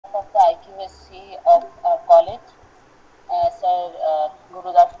IQAC of our college, Sir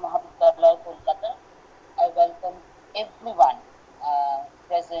Gurudas Mahavidyalaya, Kolkata. I welcome everyone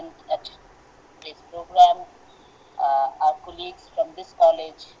present at today's program, our colleagues from this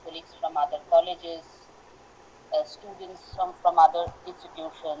college, colleagues from other colleges, students from other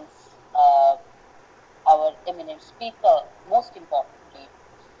institutions, our eminent speaker, most importantly,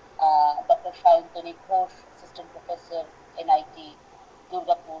 Dr. Shayantani Ghosh, Assistant Professor, NIT,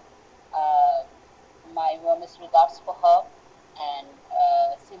 Durgapur. Uh, my warmest regards for her and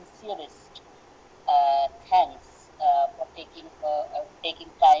sincerest thanks for taking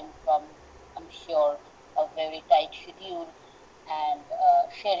time from, I'm sure, a very tight schedule and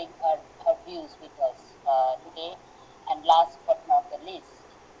sharing her views with us today. And last but not the least,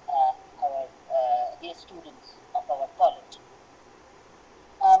 our dear students of our college.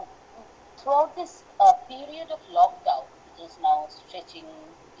 Um, Throughout this period of lockdown, which is now stretching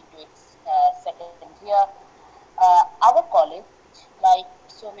into its second year, our college, like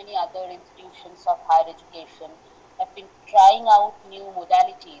so many other institutions of higher education, have been trying out new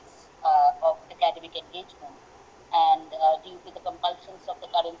modalities of academic engagement. And due to the compulsions of the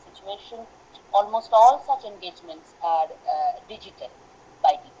current situation, almost all such engagements are digital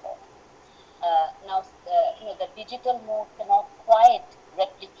by default. The digital mode cannot quite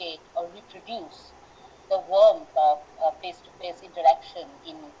replicate or reproduce the warmth of face-to-face interaction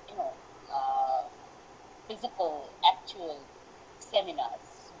in, uh, physical, actual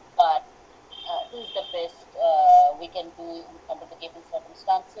seminars. But this is the best we can do under the given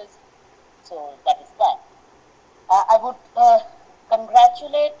circumstances. So that is that. I would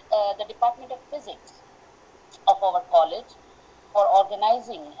congratulate the Department of Physics of our college for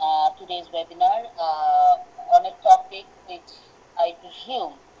organizing today's webinar on a topic which I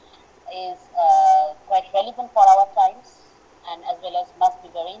presume is quite relevant for our times and as well as must be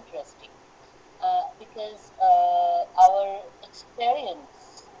very interesting because our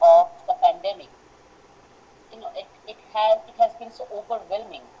experience of the pandemic, it has been so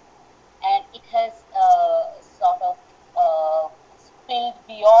overwhelming, and it has sort of spilled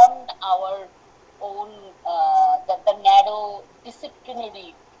beyond our own the narrow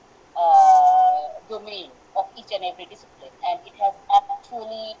disciplinary domain of each and every discipline, and it has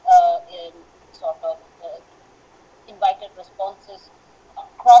actually sort of invited responses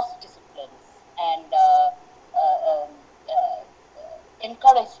across disciplines and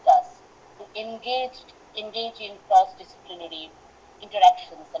encouraged us to engage in cross-disciplinary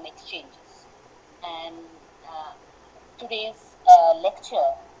interactions and exchanges. And today's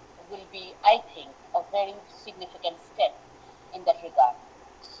lecture will be, I think, a very significant step in that regard.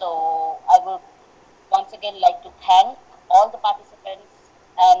 So I would once again like to thank all the participants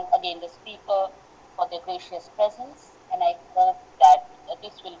and again the speaker for their gracious presence, and I hope that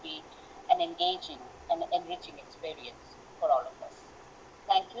this will be an engaging and enriching experience for all of us.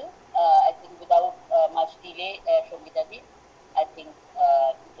 Thank you. I think without much delay, Shomitaji, I think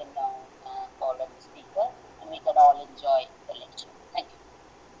we can now call on the speaker and we can all enjoy the lecture. Thank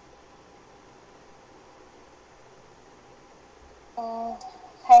you.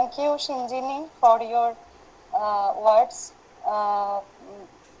 Thank you, Shinjini, for your words.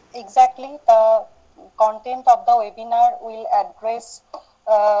 Exactly, the content of the webinar will address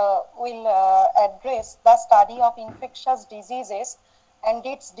the study of infectious diseases and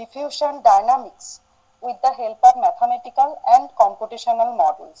its diffusion dynamics with the help of mathematical and computational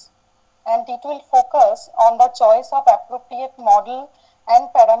models. And it will focus on the choice of appropriate model and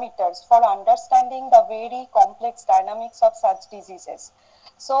parameters for understanding the very complex dynamics of such diseases.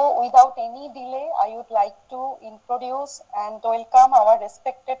 So without any delay, I would like to introduce and welcome our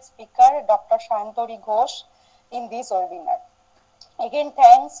respected speaker, Dr. Shayantani Ghosh, in this webinar. Again,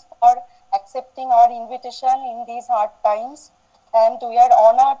 thanks for accepting our invitation in these hard times, and we are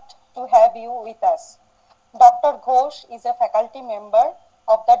honored to have you with us. Dr. Ghosh is a faculty member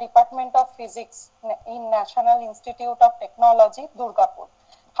of the Department of Physics in National Institute of Technology, Durgapur.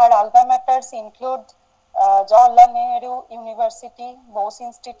 Her alma maters include Jawaharlal Nehru University, Bose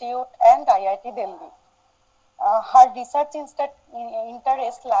Institute, and IIT Delhi. Her research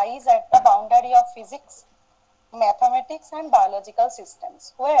interest lies at the boundary of physics, mathematics, and biological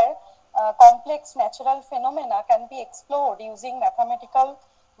systems, where complex natural phenomena can be explored using mathematical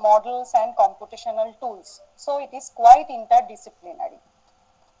models and computational tools. So it is quite interdisciplinary.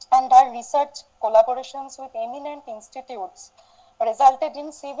 And her research collaborations with eminent institutes resulted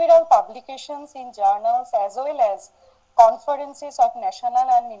in several publications in journals as well as conferences of national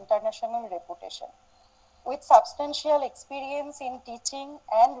and international reputation. With substantial experience in teaching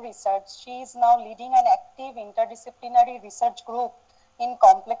and research, she is now leading an active interdisciplinary research group in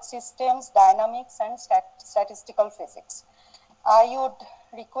complex systems, dynamics, and statistical physics. I would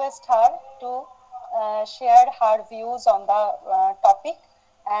request her to share her views on the topic.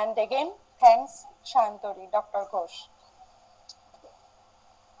 And again, thanks Shantori, Dr. Ghosh.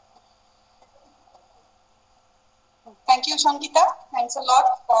 Thank you, Shankita. Thanks a lot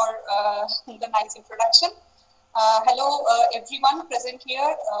for the nice introduction. Hello, everyone present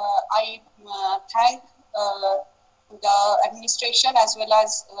here. I thank the administration as well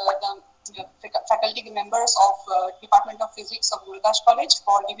as the faculty members of Department of Physics of Gurudas College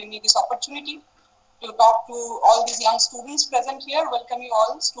for giving me this opportunity to talk to all these young students present here. Welcome you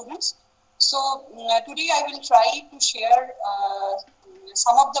all, students. So today I will try to share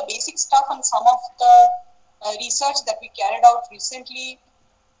some of the basic stuff and some of the research that we carried out recently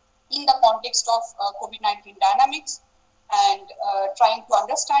in the context of COVID-19 dynamics, and trying to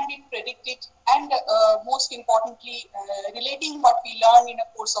understand it, predict it, and most importantly, relating what we learn in a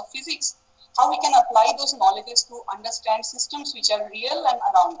course of physics, how we can apply those knowledges to understand systems which are real and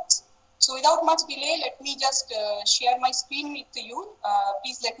around us. So without much delay, let me just share my screen with you.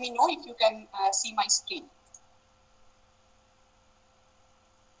 Please let me know if you can see my screen.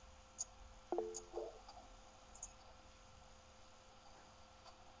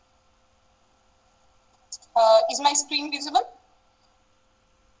 Is my screen visible?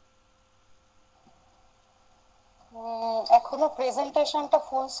 এখনো প্রেজেন্টেশনটা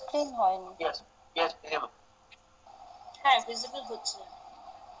full screen হয়নি। Yes, visible. হ্যাঁ, visible হচ্ছে।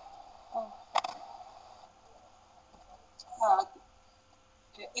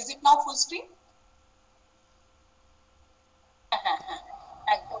 Is it now full screen?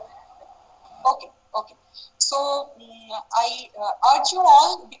 Okay. So I urge you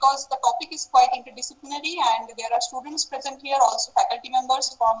all, because the topic is quite interdisciplinary and there are students present here, also faculty members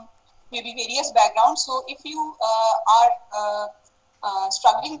from maybe various backgrounds. So if you are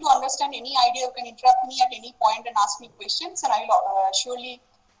struggling to understand any idea, you can interrupt me at any point and ask me questions, and I will surely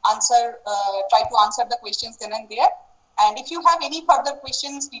try to answer the questions then and there. And if you have any further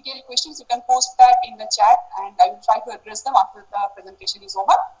questions, detailed questions, you can post that in the chat and I will try to address them after the presentation is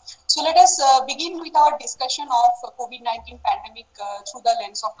over. So let us begin with our discussion of COVID-19 pandemic through the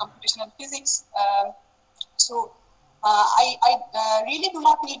lens of computational physics. I really do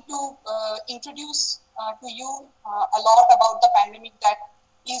not need to introduce to you a lot about the pandemic that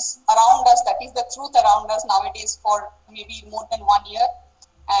is around us, that is the truth around us nowadays for maybe more than 1 year.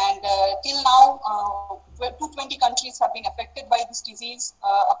 And till now, 220 countries have been affected by this disease,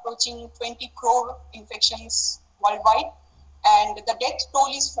 approaching 20 crore infections worldwide, and the death toll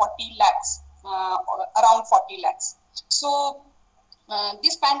is 40 lakhs, around 40 lakhs. So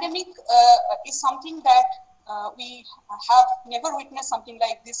this pandemic is something that we have never witnessed something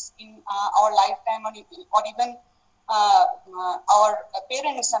like this in our lifetime, or even our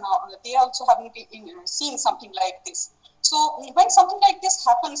parents, and they also haven't seen something like this. So when something like this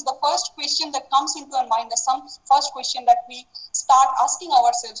happens, the first question that comes into our mind, first question that we start asking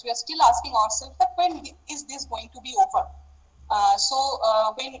ourselves, we are still asking ourselves that when is this going to be over?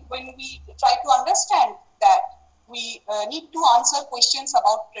 When we try to understand that, we need to answer questions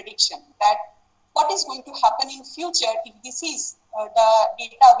about prediction, that what is going to happen in future if this is the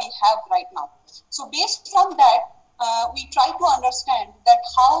data we have right now. So based on that, we try to understand that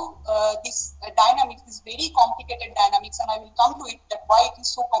how this dynamics, this very complicated dynamics, and I will come to it, that why it is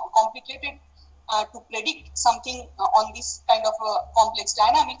so complicated to predict something on this kind of complex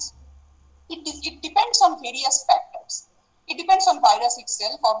dynamics. It depends on various factors. It depends on virus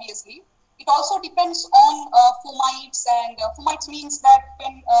itself, obviously. It also depends on fomites, and fomites means that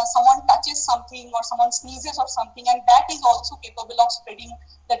when someone touches something or someone sneezes or something, and that is also capable of spreading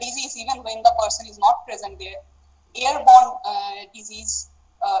the disease even when the person is not present there. Airborne disease,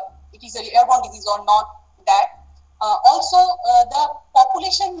 it is an airborne disease or not, that. Also, the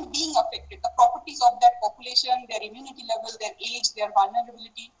population being affected, the properties of that population, their immunity level, their age, their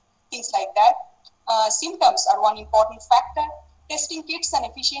vulnerability, things like that. Symptoms are one important factor. Testing kits and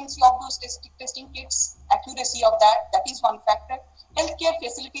efficiency of those testing kits, accuracy of that is one factor. Healthcare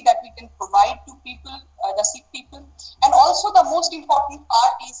facility that we can provide to people, the sick people. And also the most important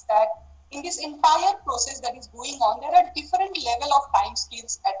part is that in this entire process that is going on, there are different level of time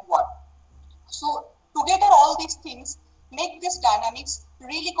scales at work. So together all these things make this dynamics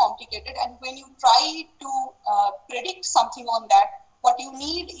really complicated, and when you try to predict something on that, what you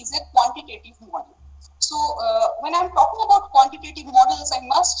need is a quantitative model. So when I'm talking about quantitative models, I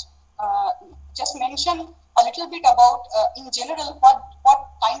must just mention a little bit about in general what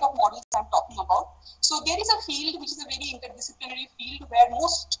kind of models I'm talking about. So there is a field which is a very interdisciplinary field where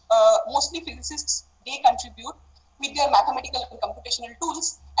mostly physicists, they contribute, with their mathematical and computational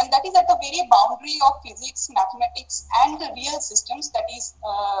tools, and that is at the very boundary of physics, mathematics, and the real systems, that is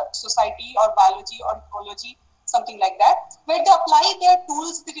society or biology or ecology, something like that, where they apply their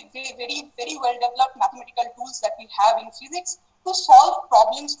tools, the very well developed mathematical tools that we have in physics, to solve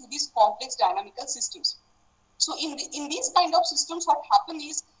problems to these complex dynamical systems. So in these kind of systems, what happens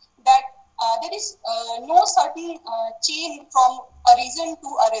is that there is no certain chain from a reason to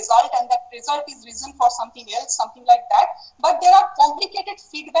a result, and that result is reason for something else, something like that. But there are complicated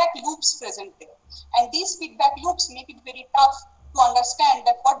feedback loops present there. And these feedback loops make it very tough to understand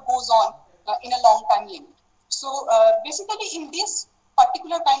that what goes on in a long time limit. So basically in this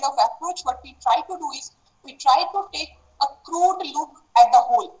particular kind of approach, what we try to do is we try to take a crude look at the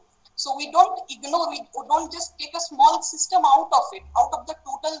whole. So we don't ignore, we don't just take a small system out of it, out of the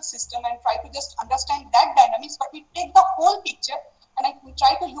total system, and try to just understand that dynamics, but we take the whole picture and we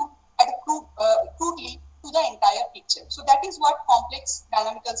try to look at it crudely to the entire picture. So that is what complex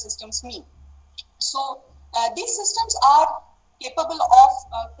dynamical systems mean. So these systems are capable of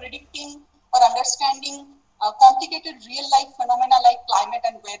predicting or understanding complicated real life phenomena like climate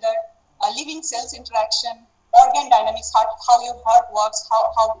and weather, living cells interaction, organ dynamics, how your heart works,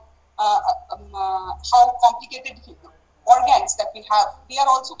 how complicated organs that we have. They are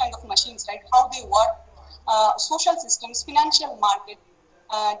also kind of machines, right? How they work, social systems, financial market,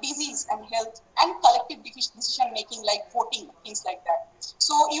 disease and health, and collective decision making like voting, things like that.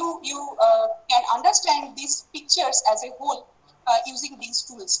 So you can understand these pictures as a whole using these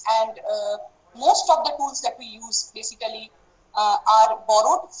tools, and most of the tools that we use basically are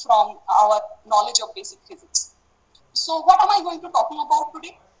borrowed from our knowledge of basic physics. So what am I going to talk about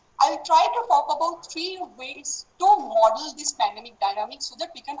today? I'll try to talk about 3 ways to model this pandemic dynamics so that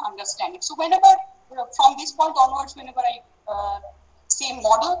we can understand it. So whenever, from this point onwards, whenever I say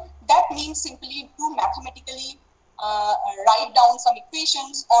model, that means simply to mathematically write down some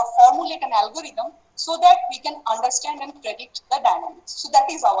equations or formulate an algorithm so that we can understand and predict the dynamics. So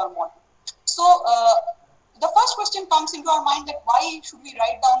that is our model. So the first question comes into our mind, that why should we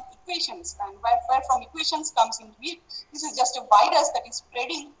write down equations, and where from equations comes into it. This is just a virus that is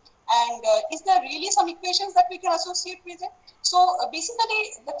spreading, and is there really some equations that we can associate with it? So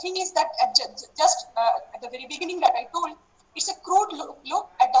basically the thing is that at the very beginning that I told, it's a crude look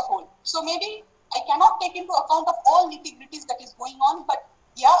at the whole. So maybe I cannot take into account of all nitty-gritties that is going on, but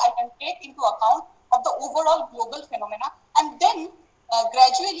yeah, I can take into account of the overall global phenomena, and then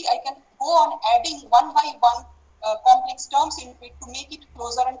gradually I can go on adding one by one complex terms into it to make it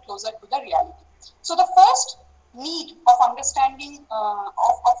closer and closer to the reality. So the first need of understanding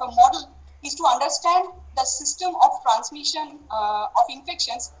of a model is to understand the system of transmission of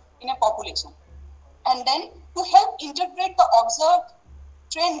infections in a population, and then to help interpret the observed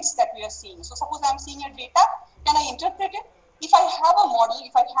trends that we are seeing. So suppose I'm seeing a data, can I interpret it? If I have a model,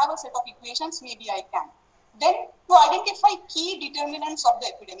 if I have a set of equations, maybe I can. Then to identify key determinants of the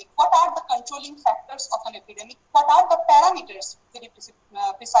epidemic, what are the controlling factors of an epidemic? What are the parameters very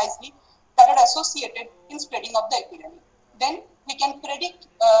precisely that are associated in spreading of the epidemic? Then we can predict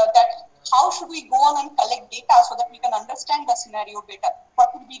that how should we go on and collect data so that we can understand the scenario better?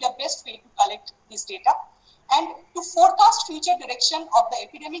 What would be the best way to collect this data? And to forecast future direction of the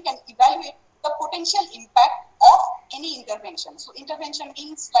epidemic and evaluate the potential impact of any intervention. So intervention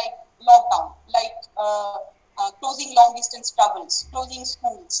means like lockdown, like closing long distance travels, closing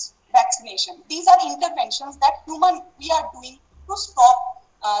schools, vaccination. These are interventions that we are doing to stop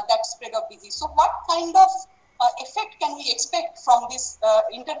that spread of disease. So what kind of effect can we expect from these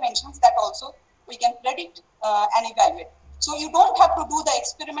interventions, that also we can predict and evaluate. So you don't have to do the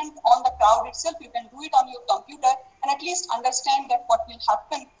experiment on the crowd itself. You can do it on your computer and at least understand that what will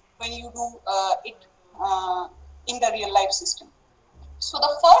happen when you do it in the real life system. So the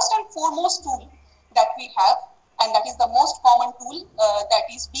first and foremost tool that we have, and that is the most common tool that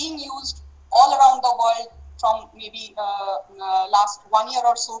is being used all around the world from maybe last 1 year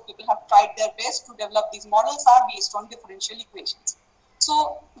or so, people have tried their best to develop these models, are based on differential equations.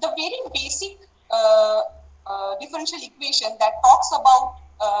 So the very basic differential equation that talks about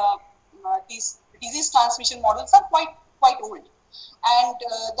these disease transmission models are quite old. And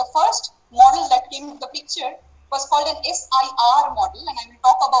the first model that came into the picture was called an SIR model, and I will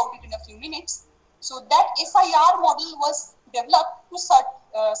talk about it in a few minutes. So that SIR model was developed to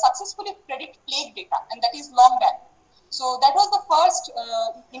successfully predict plague data, and that is long back. So that was the first,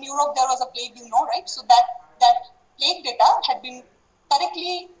 in Europe there was a plague, you know, right? So that plague data had been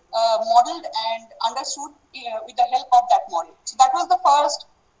correctly modeled and understood with the help of that model. So that was the first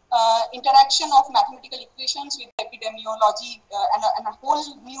interaction of mathematical equations with epidemiology, and a whole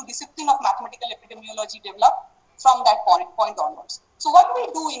new discipline of mathematical epidemiology developed from that point onwards. So what do we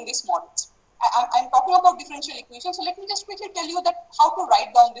do in these models? I'm talking about differential equations. So let me just quickly tell you that how to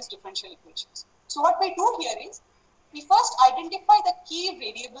write down these differential equations. So what we do here is we first identify the key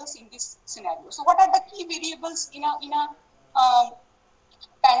variables in this scenario. So what are the key variables in a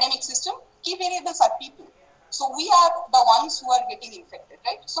pandemic system? Key variables are people. So we are the ones who are getting infected,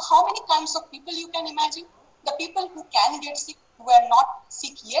 right? So how many kinds of people you can imagine? The people who can get sick, who are not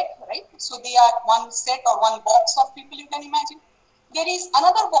sick yet, right? So they are one set or one box of people you can imagine. There is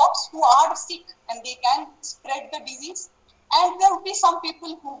another box who are sick and they can spread the disease. And there will be some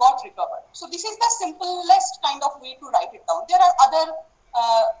people who got recovered. So this is the simplest kind of way to write it down. There are other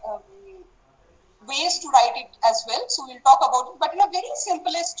ways to write it as well. So we'll talk about it. But in a very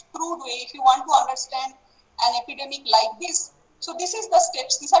simplest, crude way, if you want to understand an epidemic like this, so this is the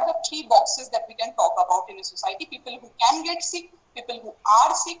steps. These are the three boxes that we can talk about in a society. People who can get sick, people who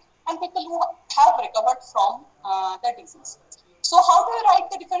are sick, and people who have recovered from the disease. So how do you write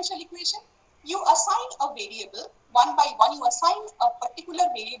the differential equation? You assign a variable, one by one, you assign a particular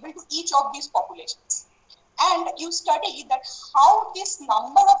variable to each of these populations. And you study that how this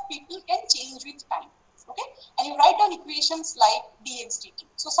number of people can change with time, okay? And you write down equations like dx dt.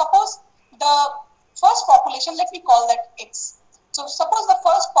 So suppose the first population, let me call that x. So suppose the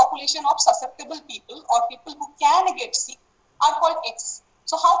first population of susceptible people or people who can get sick are called x.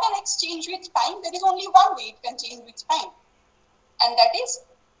 So how can x change with time? There is only one way it can change with time. And that is,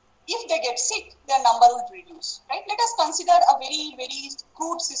 if they get sick, their number would reduce, right? Let us consider a very, very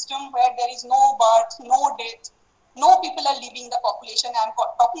crude system where there is no birth, no death, no people are leaving the population. I'm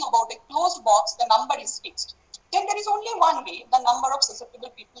talking about a closed box, the number is fixed. Then there is only one way the number of susceptible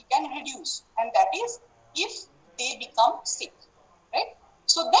people can reduce, and that is if they become sick, right?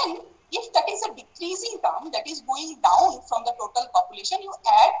 So then, if that is a decreasing term that is going down from the total population, you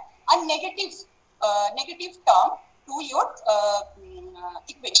add a negative term to your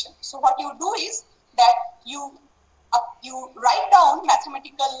equation. So what you do is that you write down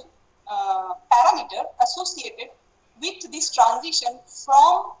mathematical parameter associated with this transition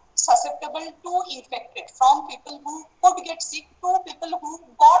from susceptible to infected, from people who could get sick to people who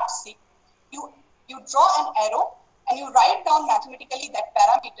got sick. You draw an arrow and you write down mathematically that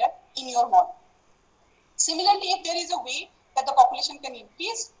parameter in your model. Similarly, if there is a way that the population can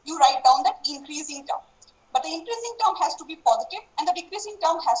increase, you write down that increasing term. But the increasing term has to be positive and the decreasing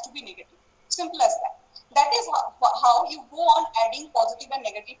term has to be negative. Simple as that. That is how you go on adding positive and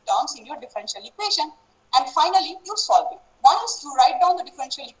negative terms in your differential equation. And finally, you solve it. Once you write down the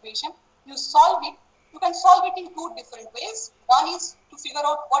differential equation, you solve it. You can solve it in two different ways. One is to figure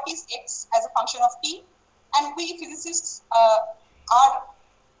out what is x as a function of t. And we physicists, our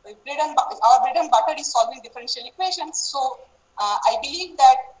bread and butter is solving differential equations. So I believe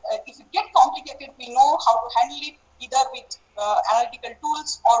that if it gets complicated, we know how to handle it either with analytical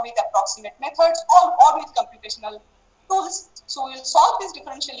tools or with approximate methods or with computational tools. So we will solve these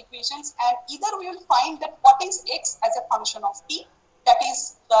differential equations and either we will find that what is x as a function of t, that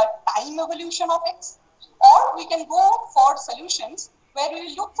is the time evolution of x, or we can go for solutions where we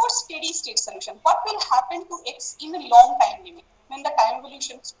will look for steady state solution. What will happen to x in a long time limit when the time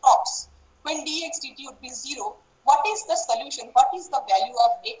evolution stops? When dx dt would be 0, what is the solution? What is the value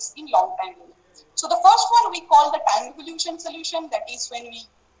of x in long time limit? So the first one we call the time evolution solution. That is when we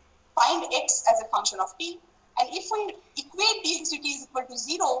find x as a function of t. And if we equate dx dt is equal to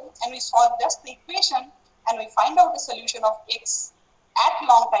 0 and we solve just the equation and we find out the solution of x at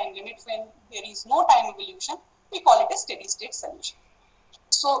long time limit when there is no time evolution, we call it a steady state solution.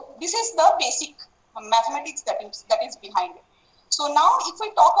 So this is the basic mathematics that is behind it. So now if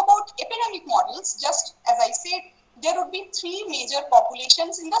we talk about epidemic models, just as I said, there would be three major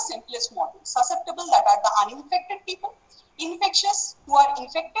populations in the simplest model. Susceptible, that are the uninfected people, infectious, who are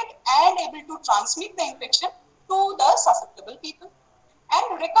infected and able to transmit the infection to the susceptible people,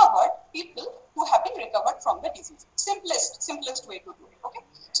 and recovered, people who have been recovered from the disease. Simplest way to do it, okay?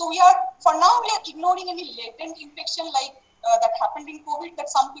 So for now we are ignoring any latent infection like that happened in COVID, that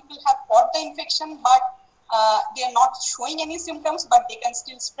some people have got the infection but they are not showing any symptoms, but they can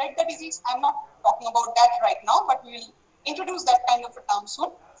still spread the disease. I'm not talking about that right now, but we will introduce that kind of a term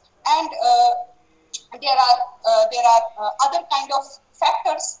soon. And there are other kind of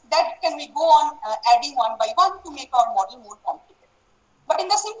factors that can we go on adding one by one to make our model more complicated. But in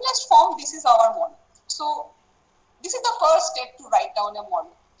the simplest form, this is our model. So this is the first step to write down a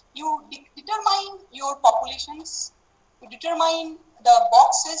model. You determine your populations, you determine the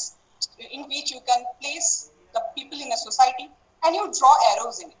boxes in which you can place the people in a society, and you draw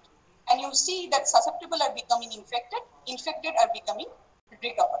arrows in it. And you see that susceptible are becoming infected, infected are becoming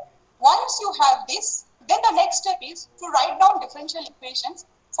recovered. Once you have this, Then the next step is to write down differential equations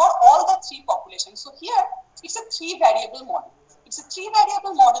for all the three populations. So here it's a three variable model. It's a three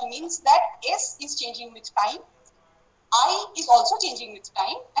variable model means that S is changing with time, I is also changing with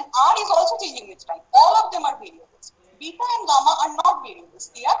time, and R is also changing with time. All of them are variables. Beta and gamma are not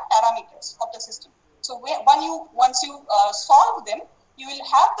variables. They are parameters of the system. So once you solve them, you will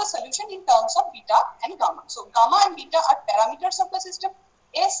have the solution in terms of beta and gamma. So gamma and beta are parameters of the system.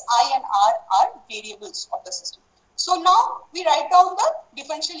 S, I, and R are variables of the system. So now we write down the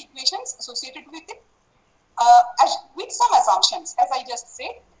differential equations associated with it with some assumptions. As I just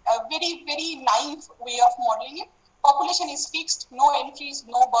said, a very, very naive way of modeling it. Population is fixed, no entries,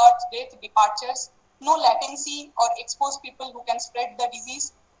 no birth, death, departures, no latency or exposed people who can spread the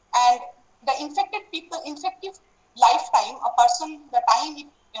disease, and the infected people, infective lifetime, a person, the time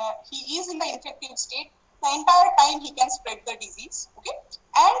he is in the infective state, the entire time he can spread the disease, okay?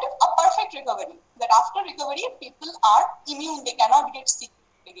 And a perfect recovery, that after recovery, people are immune, they cannot get sick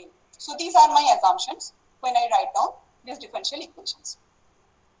again. So these are my assumptions when I write down these differential equations.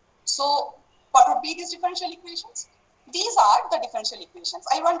 So what would be these differential equations? These are the differential equations.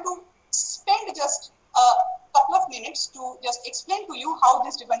 I want to spend just a couple of minutes to just explain to you how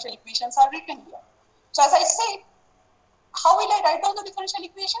these differential equations are written here. So as I said, how will I write down the differential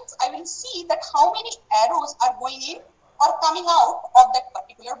equations? I will see that how many arrows are going in or coming out of that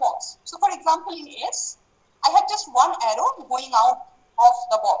particular box. So for example, in S, I have just one arrow going out of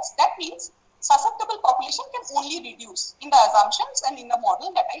the box. That means susceptible population can only reduce in the assumptions and in the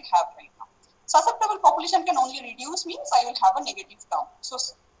model that I have right now. Susceptible population can only reduce means I will have a negative term. So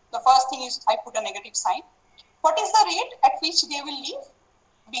the first thing is I put a negative sign. What is the rate at which they will leave?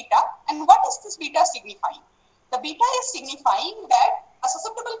 Beta. And what is this beta signifying? The beta is signifying that a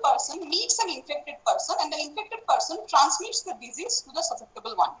susceptible person meets an infected person and the infected person transmits the disease to the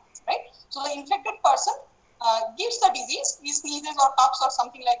susceptible one, right? So the infected person gives the disease, he sneezes or coughs or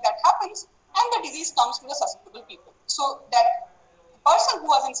something like that happens, and the disease comes to the susceptible people. So that person who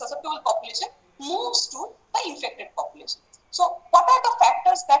was in susceptible population moves to the infected population. So what are the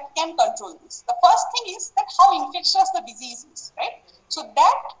factors that can control this? The first thing is that how infectious the disease is, right? So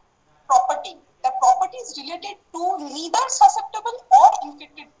that property, the property is related to neither susceptible or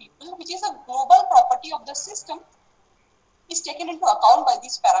infected people, which is a global property of the system, is taken into account by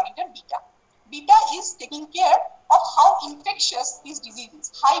this parameter beta. Beta is taking care of how infectious this disease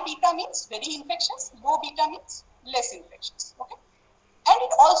is. High beta means very infectious, low beta means less infectious, okay? And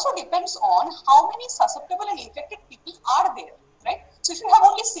it also depends on how many susceptible and infected people are there, right? So if you have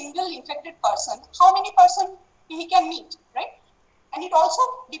only single infected person, how many person he can meet, right? And it also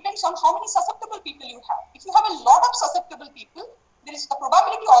depends on how many susceptible people you have. If you have a lot of susceptible people, there is the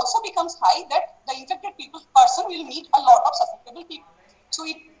probability also becomes high that the infected person will meet a lot of susceptible people. So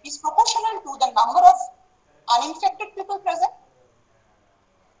it is proportional to the number of uninfected people present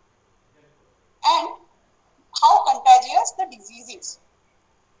and how contagious the disease is.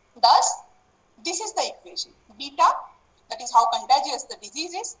 Thus, this is the equation. Beta, that is how contagious the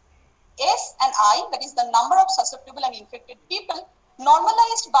disease is. S and I, that is the number of susceptible and infected people,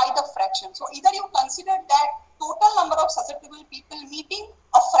 normalized by the fraction. So either you consider that total number of susceptible people meeting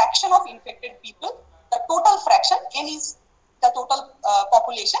a fraction of infected people, the total fraction, n is the total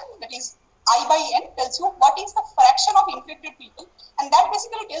population, that is I by n tells you what is the fraction of infected people, and that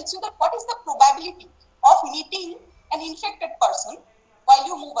basically tells you that what is the probability of meeting an infected person while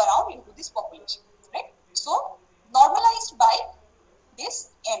you move around into this population, right? So normalized by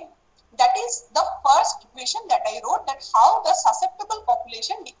this n. That is the first equation that I wrote, that how the susceptible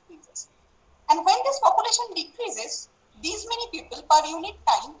population decreases. And when this population decreases, these many people per unit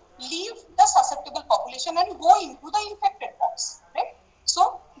time leave the susceptible population and go into the infected box, right?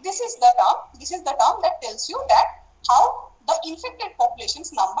 So this is the term that tells you that how the infected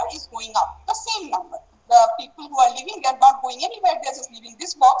population's number is going up, the same number. The people who are living, they are not going anywhere, they are just leaving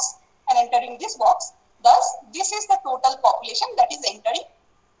this box and entering this box. Thus, this is the total population that is entering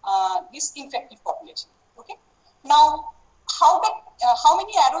this infected population, okay? Now, how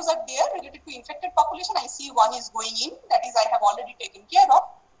many arrows are there related to infected population? I see one is going in, that is I have already taken care of,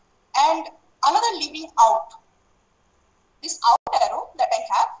 and another leaving out. This out arrow that I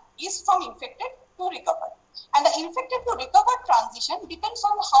have is from infected to recovered, and the infected to recovered transition depends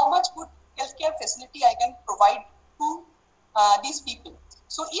on how much good healthcare facility I can provide to these people.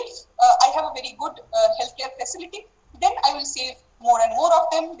 So if I have a very good healthcare facility, then I will save more and more of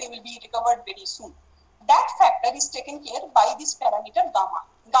them, they will be recovered very soon. That factor is taken care by this parameter gamma.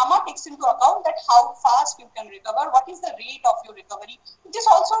 Gamma takes into account that how fast you can recover, what is the rate of your recovery. This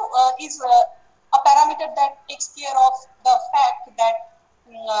also is a parameter that takes care of the fact that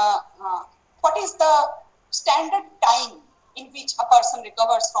what is the standard time in which a person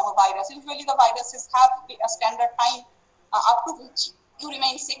recovers from a virus. Usually the viruses have a standard time up to which you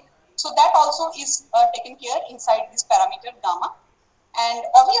remain sick. So that also is taken care inside this parameter gamma. And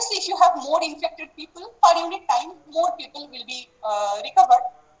obviously, if you have more infected people per unit time, more people will be recovered.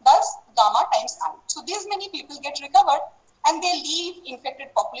 Thus, gamma times I. So these many people get recovered and they leave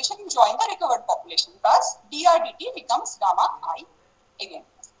infected population and join the recovered population. Thus, DRDT becomes gamma I again.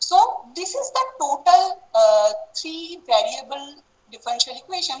 So this is the total 3 variable differential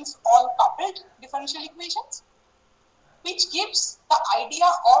equations, all coupled differential equations, which gives the idea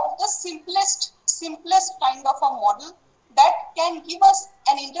of the simplest kind of a model that can give us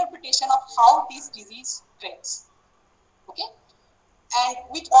an interpretation of how this disease spreads. Okay, and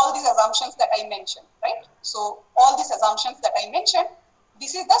with all these assumptions that I mentioned, right? So all these assumptions that I mentioned,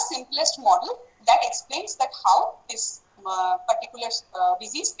 this is the simplest model that explains that how this particular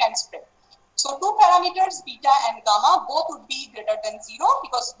disease can spread. So 2 parameters, beta and gamma, both would be greater than 0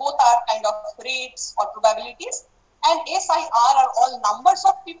 because both are kind of rates or probabilities, and SIR are all numbers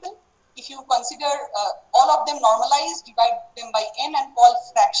of people. If you consider all of them normalized, divide them by n and call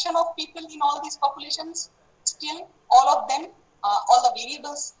fraction of people in all these populations, still all of them, all the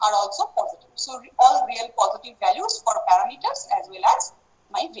variables are also positive. So all real positive values for parameters as well as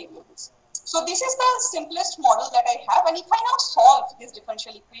my variables. So this is the simplest model that I have, and if I now solve these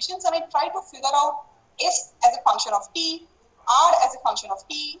differential equations and I try to figure out S as a function of t, R as a function of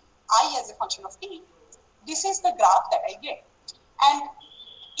t, I as a function of t, this is the graph that I get. And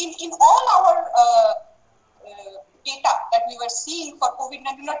in all our data that we were seeing for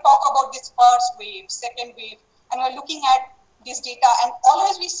COVID-19, we talk about this first wave, second wave, and we're looking at this data, and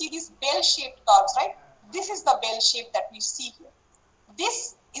always we see these bell-shaped curves, right? This is the bell shape that we see here.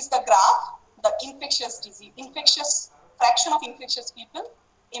 This is the graph, the infectious disease, fraction of infectious people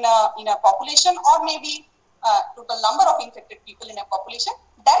in a population, or maybe total number of infected people in a population.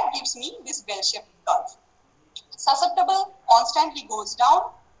 That gives me this bell-shaped curve. Susceptible constantly goes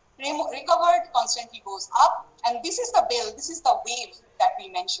down, recovered constantly goes up, and this is the bell, this is the wave that we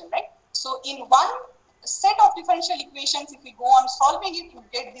mentioned, right? So in one set of differential equations, if we go on solving it, you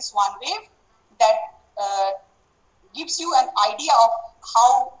get this one wave that gives you an idea of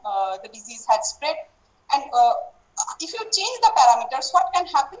how the disease had spread. And if you change the parameters, what can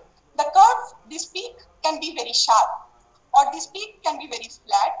happen? The curve, this peak can be very sharp, or this peak can be very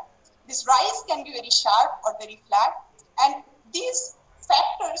flat. This rise can be very sharp or very flat. And these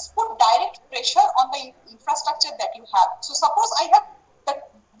factors put direct pressure on the infrastructure that you have. So suppose I have that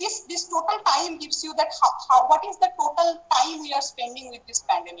this total time gives you that what is the total time we are spending with this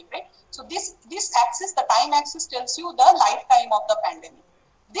pandemic, right? So this axis, the time axis, tells you the lifetime of the pandemic.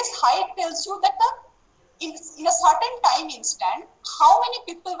 This height tells you that in a certain time instant, how many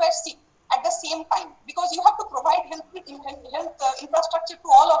people were sick at the same time, because you have to provide health infrastructure to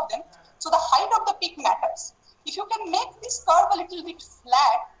all of them. So the height of the peak matters. If you can make this curve a little bit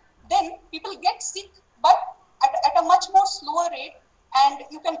flat, then people get sick, but at a much more slower rate, and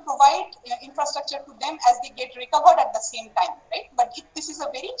you can provide infrastructure to them as they get recovered at the same time, right? But if this is a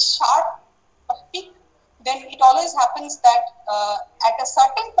very sharp peak, then it always happens that at a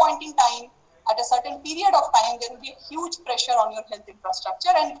certain point in time, at a certain period of time, there will be a huge pressure on your health infrastructure,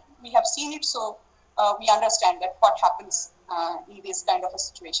 and we have seen it, so we understand that what happens in this kind of a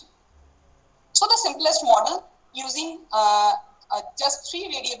situation. So the simplest model using just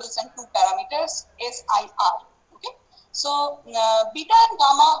 3 variables and 2 parameters, SIR. Okay, so beta and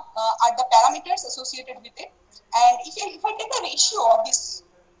gamma are the parameters associated with it, and if I take the ratio of these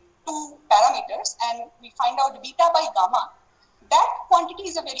 2 parameters and we find out beta by gamma, that quantity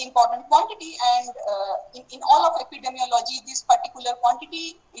is a very important quantity, and in all of epidemiology, this particular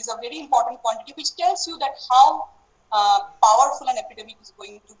quantity is a very important quantity which tells you that how powerful an epidemic is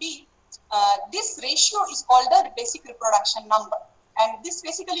going to be. This ratio is called the basic reproduction number, and this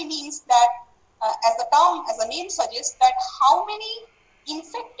basically means that as the name suggests, that how many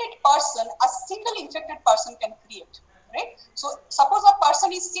infected person a single infected person can create, right? So suppose a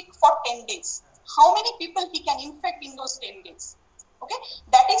person is sick for 10 days, how many people he can infect in those 10 days? Okay,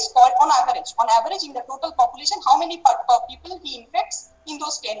 that is called on average in the total population, how many people he infects in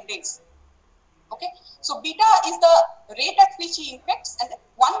those 10 days. Okay, so beta is the rate at which he infects, and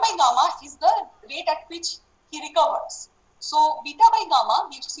 1 by gamma is the rate at which he recovers. So beta by gamma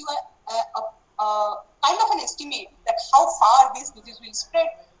gives you a kind of an estimate that how far this disease will spread,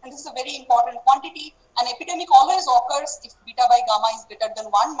 and this is a very important quantity. An epidemic always occurs if beta by gamma is greater than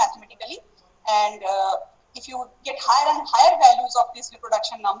 1 mathematically, and if you get higher and higher values of this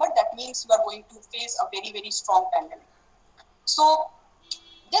reproduction number, that means you are going to face a very, very strong pandemic. So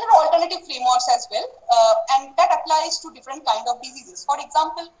There are alternative frameworks as well, and that applies to different kind of diseases. For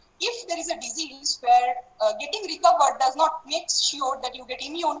example, if there is a disease where getting recovered does not make sure that you get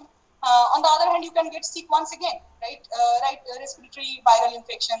immune, on the other hand, you can get sick once again, right? Respiratory viral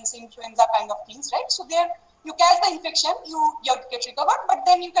infections, influenza kind of things, right? So there, you catch the infection, you get recovered, but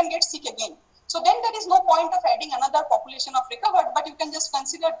then you can get sick again. So then there is no point of adding another population of recovered, but you can just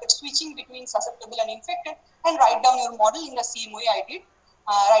consider switching between susceptible and infected and write down your model in the same way I did.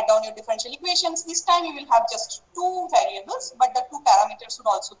 Write down your differential equations. This time you will have just two variables, but the two parameters should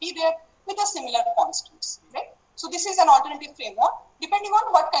also be there with a similar constants, right? So this is an alternative framework depending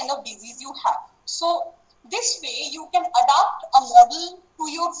on what kind of disease you have. So this way you can adapt a model to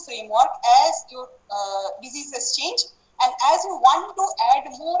your framework as your diseases change, and as you want to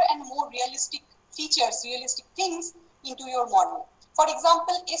add more and more realistic features, realistic things into your model. For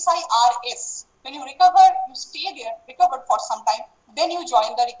example, SIRS, when you recover, you stay there, recovered for some time, then you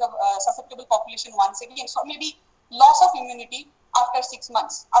join the susceptible population once again. So maybe loss of immunity after 6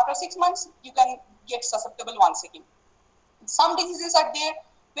 months. After 6 months, you can get susceptible once again. Some diseases are there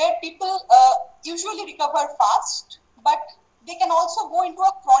where people usually recover fast, but they can also go into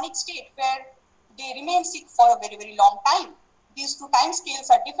a chronic state where they remain sick for a very, very long time. These two time scales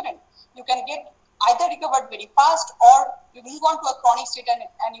are different. You can get either recovered very fast, or you move on to a chronic state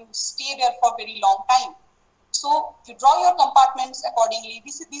and you stay there for a very long time. So you draw your compartments accordingly.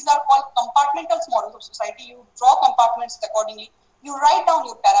 These are called compartmentals models of society. You draw compartments accordingly. You write down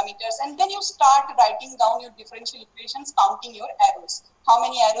your parameters, and then you start writing down your differential equations, counting your arrows. How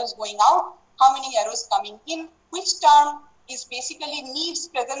many arrows going out? How many arrows coming in? Which term is basically needs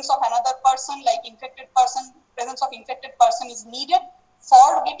presence of another person, like infected person? Presence of infected person is needed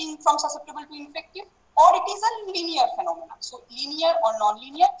for getting from susceptible to infective, or it is a linear phenomenon. So linear or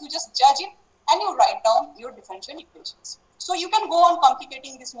non-linear, you just judge it and you write down your differential equations. So you can go on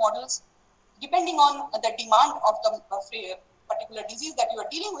complicating these models depending on the demand of the particular disease that you are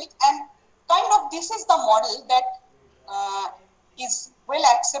dealing with, and kind of this is the model that is well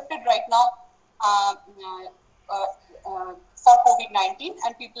accepted right now for COVID-19,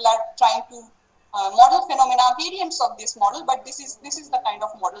 and people are trying to model phenomena variants of this model, but this is the kind of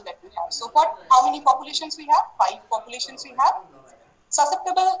model that we have. So how many populations we have? 5 populations we have: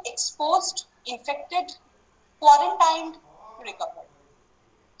 susceptible, exposed, infected, quarantined, recovered.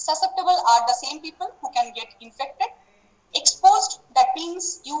 Susceptible are the same people who can get infected. Exposed, that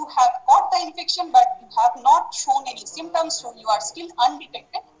means you have caught the infection, but you have not shown any symptoms, so you are still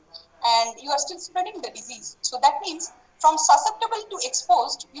undetected and you are still spreading the disease. So that means from susceptible to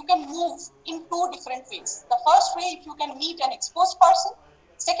exposed, you can move in 2 different ways. The first way, if you can meet an exposed person.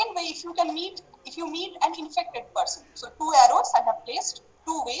 Second way, if you meet an infected person. So 2 arrows I have placed,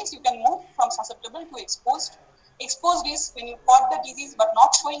 2 ways you can move from susceptible to exposed. Exposed is when you caught the disease but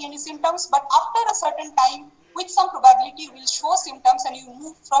not showing any symptoms, but after a certain time, with some probability, will show symptoms, and you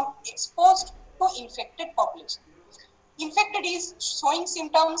move from exposed to infected population. Infected is showing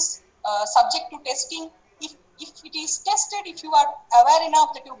symptoms, subject to testing. If it is tested, if you are aware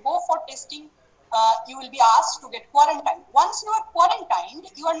enough that you go for testing, you will be asked to get quarantined. Once you are quarantined,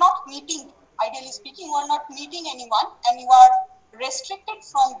 you are not meeting, ideally speaking, you are not meeting anyone, and you are restricted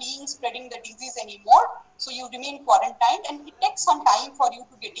from spreading the disease anymore. So you remain quarantined, and it takes some time for you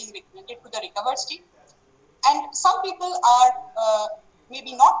to get to the recovered state. And some people are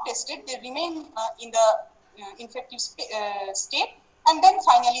maybe not tested, they remain in the infective state, and then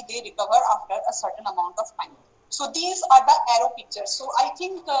finally they recover after a certain amount of time. So these are the arrow pictures. So I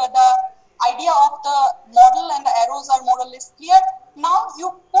think the idea of the model and the arrows are more or less clear. Now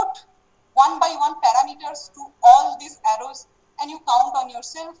you put one by one parameters to all these arrows, and you count on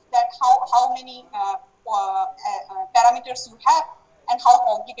yourself that how many parameters you have and how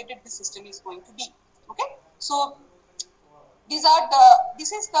complicated the system is going to be. Okay, so this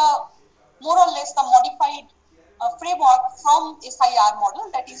is the more or less the modified framework from SIR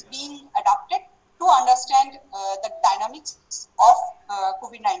model that is being adapted to understand the dynamics of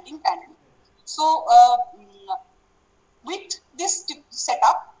COVID-19 pandemic. So with this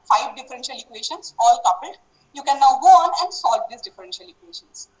setup, 5 differential equations all coupled, you can now go on and solve these differential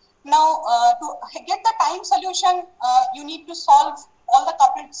equations. Now to get the time solution, you need to solve all the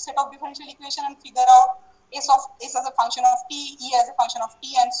coupled set of differential equation and figure out S as a function of t, E as a function of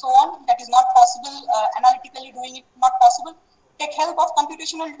t, and so on. That is not possible, analytically doing it not possible. Take help of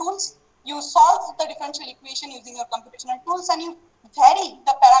computational tools. You solve the differential equation using your computational tools, and you vary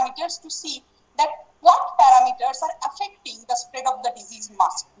the parameters to see that what parameters are affecting the spread of the disease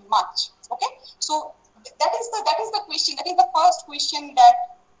much. Okay, so that is the question. That is the first question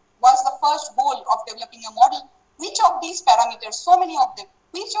that was the first goal of developing a model. Which of these parameters, so many of them,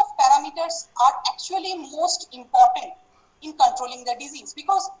 which of parameters are actually most important in controlling the disease.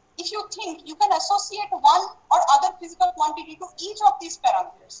 Because if you think, you can associate one or other physical quantity to each of these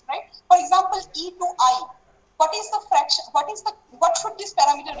parameters, right? For example, E to I. What is the fraction? What should this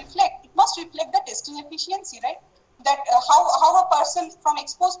parameter reflect? It must reflect the testing efficiency, right? That how a person from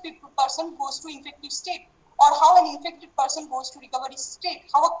exposed person goes to infective state, or how an infected person goes to recovery state.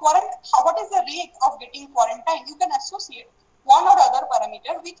 What is the rate of getting quarantine? You can associate one or other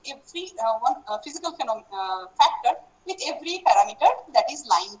parameter with every physical factor with every parameter that is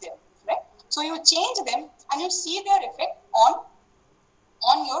lying there, right? So you change them and you see their effect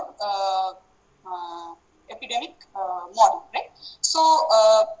on your epidemic model, right? So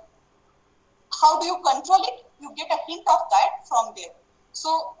how do you control it? You get a hint of that from there.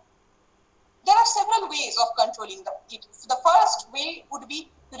 So there are several ways of controlling it. The first way would be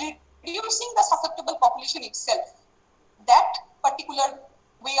reducing the susceptible population itself. That particular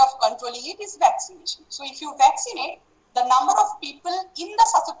way of controlling it is vaccination. So if you vaccinate, the number of people in the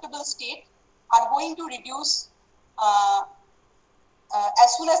susceptible state are going to reduce as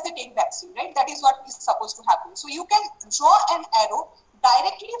soon as they take vaccine, right? That is what is supposed to happen. So you can draw an arrow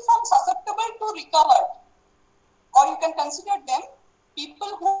directly from susceptible to recovered, or you can consider them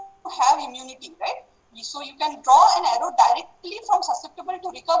people who have immunity, right? So you can draw an arrow directly from susceptible to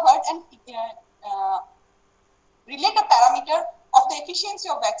recovered and relate a parameter of the efficiency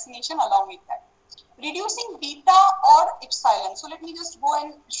of vaccination along with that. Reducing beta or epsilon. So let me just go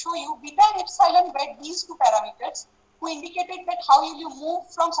and show you. Beta and epsilon were these two parameters who indicated that how will you move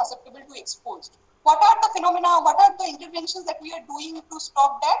from susceptible to exposed. What are the phenomena, what are the interventions that we are doing to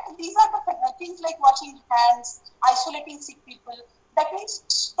stop that? These are the things like washing hands, isolating sick people. That means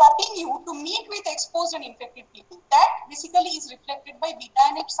stopping you to meet with exposed and infected people. That basically is reflected by beta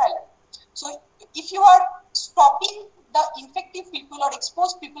and epsilon. So if you are stopping the infected people or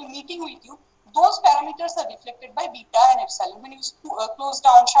exposed people meeting with you, those parameters are reflected by beta and epsilon. When you close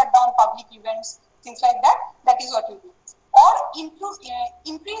down, shut down public events, things like that, that is what you do. Or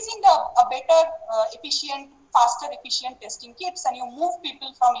increasing a better, efficient, faster, efficient testing kits, and you move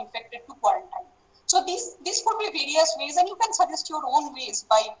people from infected to quarantine. So this could be various ways, and you can suggest your own ways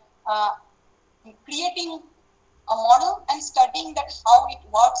by creating a model and studying that how it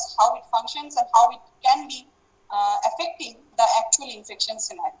works, how it functions, and how it can be affecting the actual infection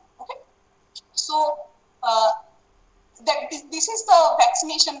scenario. Okay, so this is the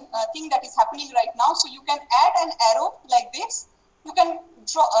vaccination thing that is happening right now. So you can add an arrow like this. You can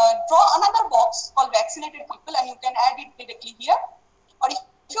draw another box called vaccinated people, and you can add it directly here. Or if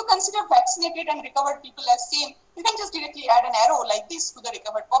you consider vaccinated and recovered people as same, you can just directly add an arrow like this to the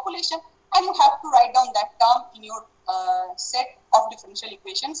recovered population, and you have to write down that term in your set of differential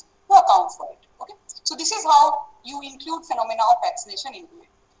equations to account for it. Okay, so this is how you include phenomena of vaccination into it.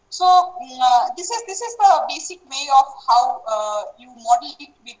 So this is the basic way of how you model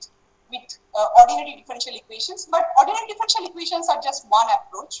it with ordinary differential equations. But ordinary differential equations are just one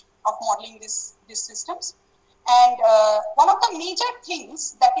approach of modeling these systems. And one of the major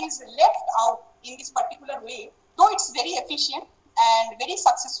things that is left out in this particular way, though it's very efficient and very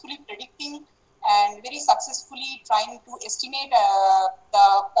successfully predicting and very successfully trying to estimate the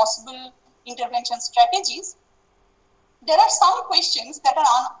possible intervention strategies, there are some questions that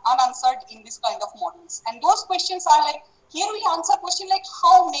are unanswered in this kind of models. And those questions are like, here we answer question like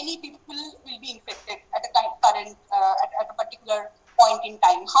how many people will be infected at a particular point in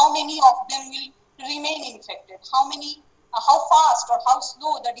time, how many of them will remain infected, how fast or how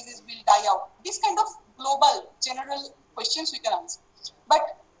slow the disease will die out. This kind of global general questions we can answer.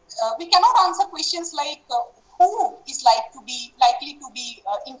 But we cannot answer questions like who is likely to be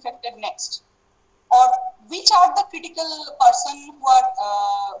infected next, or which are the critical person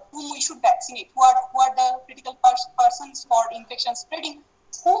whom we should vaccinate, who are the critical persons for infection spreading,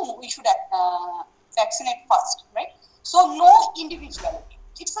 whom we should vaccinate first, right? So no individuality.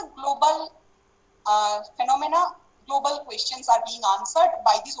 It's a global phenomena. Global questions are being answered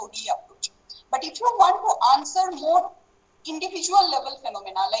by this ODE approach. But if you want to answer more individual level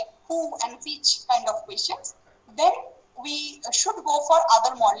phenomena like who and which kind of questions, then we should go for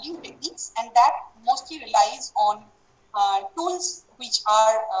other modeling techniques, and that mostly relies on tools which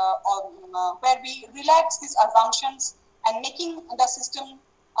are where we relax these assumptions and making the system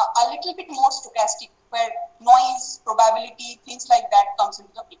a little bit more stochastic, where noise, probability, things like that comes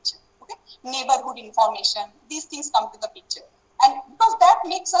into the picture. Okay, neighborhood information, these things come to the picture, And because that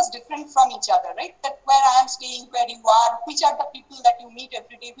makes us different from each other, right? That where I am staying, where you are, which are the people that you meet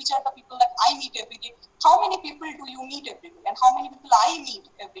every day, which are the people that I meet every day, how many people do you meet every day, and how many people I meet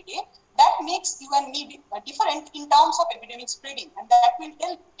every day, that makes you and me different in terms of epidemic spreading. And that will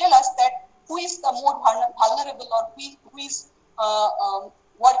tell us that who is the more vulnerable, or who is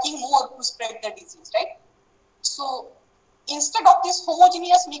working more to spread the disease, right? So instead of this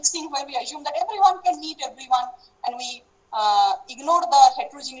homogeneous mixing where we assume that everyone can meet everyone and we ignore the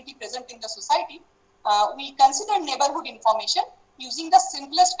heterogeneity present in the society, we consider neighborhood information using the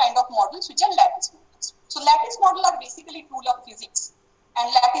simplest kind of models, which are lattice models. So lattice models are basically tool of physics, and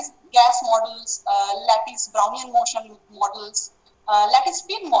lattice gas models, lattice Brownian motion models, lattice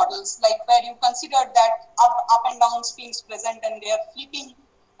spin models, like where you consider that up and down spins present and they are flipping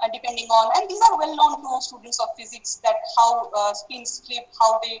depending on, and these are well known to students of physics, that how spins flip,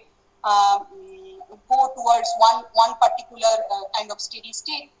 how they go towards one particular kind of steady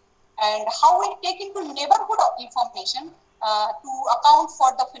state, and how we take into neighborhood of information to account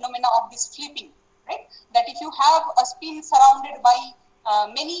for the phenomena of this flipping, right? That if you have a spin surrounded by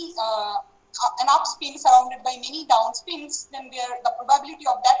an up spin surrounded by many down spins, then the probability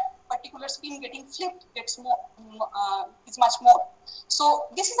of that particular spin getting flipped is much more. So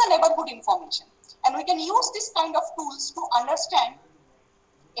this is a neighborhood information, and we can use this kind of tools to understand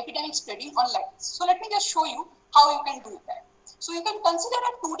epidemic spreading on lattice. So let me just show you how you can do that. So you can consider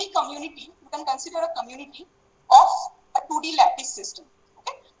a 2D community. You can consider a community of a 2D lattice system,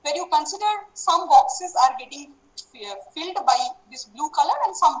 okay, where you consider some boxes are getting filled by this blue color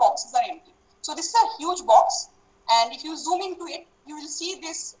and some boxes are empty. So this is a huge box, and if you zoom into it, you will see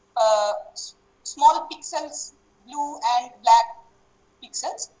this small pixels, blue and black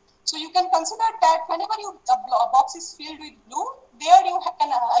pixels. So you can consider that whenever a box is filled with blue, there you can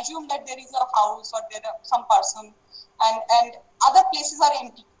assume that there is a house or there are some person, and other places are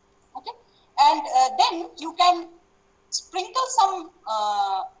empty, okay? And then you can sprinkle some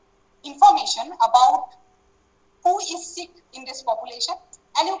information about who is sick in this population,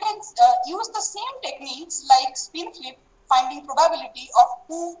 and you can use the same techniques like spin flip, finding probability of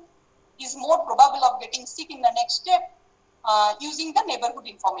who is more probable of getting sick in the next step using the neighborhood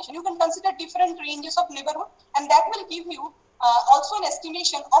information. You can consider different ranges of neighborhood, and that will give you also an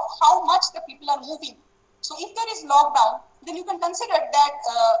estimation of how much the people are moving. So if there is lockdown, then you can consider that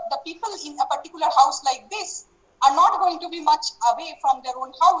the people in a particular house like this are not going to be much away from their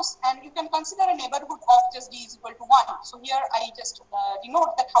own house, and you can consider a neighborhood of just d is equal to 1. So here I just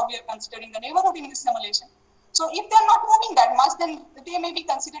denote that how we are considering the neighborhood in this simulation. So if they are not moving that much, then they may be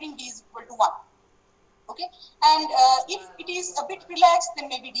considering d is equal to 1. Okay, and if it is a bit relaxed, then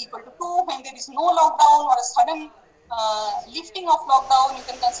maybe d equal to 2. When there is no lockdown or a sudden lifting of lockdown, you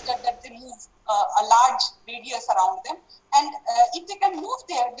can consider that they move a large radius around them, and if they can move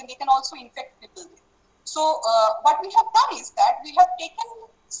there, then they can also infect people there. So what we have done is that we have taken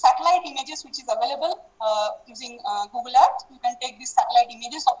satellite images which is available using Google Earth. You can take these satellite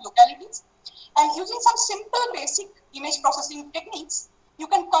images of localities, and using some simple basic image processing techniques, you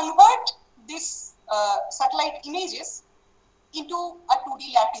can convert this satellite images into a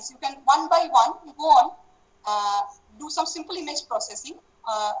 2D lattice. You can one by one go on, do some simple image processing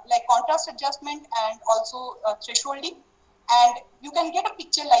like contrast adjustment and also thresholding, and you can get a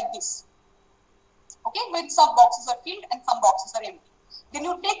picture like this. Okay, when some boxes are filled and some boxes are empty. Then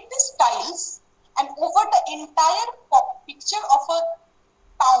you take these tiles, and over the entire picture of a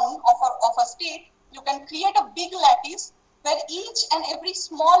town, of a state, you can create a big lattice where each and every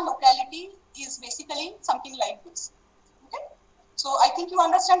small locality is basically something like this. Okay, so I think you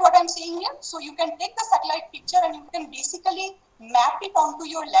understand what I'm saying here. So you can take the satellite picture and you can basically map it onto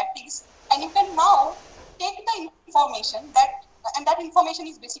your lattice, and you can now take the information that, and that information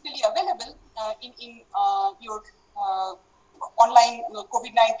is basically available in your online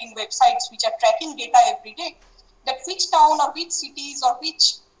COVID-19 websites which are tracking data every day, that which town or which cities or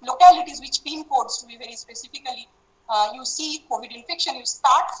which localities, which pin codes to be very specifically, you see COVID infection. You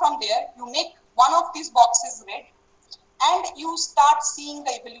start from there, you make one of these boxes red, and you start seeing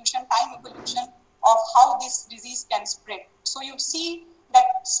the evolution, time evolution of how this disease can spread. So you see that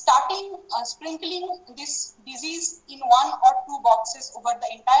starting sprinkling this disease in one or two boxes over the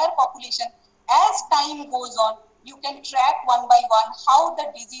entire population, as time goes on, you can track one by one how the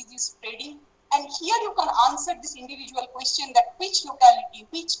disease is spreading. And here you can answer this individual question that which locality,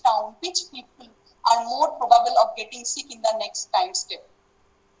 which town, which people are more probable of getting sick in the next time step.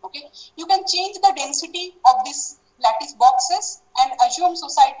 Okay, you can change the density of these lattice boxes and assume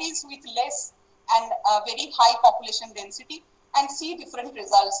societies with less and very high population density and see different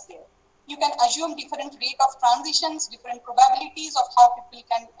results there. You can assume different rate of transitions, different probabilities of how people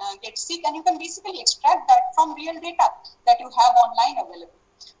can get sick, and you can basically extract that from real data that you have online available.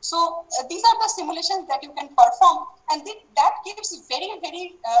 So these are the simulations that you can perform, and that gives very,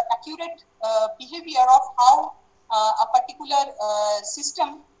 very accurate behavior of how a particular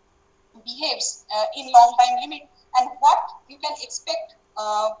system behaves in long time limit, and what you can expect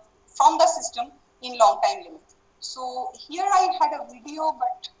from the system in long time limit. So here I had a video,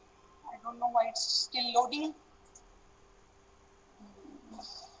 but I don't know why it's still loading.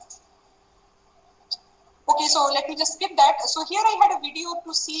 Okay, so let me just skip that. So here I had a video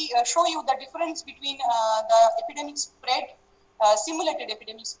to show you the difference between the epidemic spread, simulated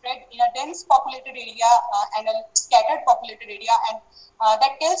epidemic spread in a dense populated area and a scattered populated area, and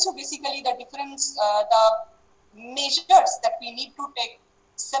that tells you basically the difference, the measures that we need to take,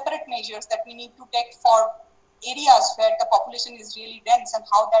 separate measures that we need to take for areas where the population is really dense, and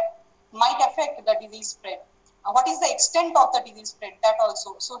how that might affect the disease spread. What is the extent of the disease spread, that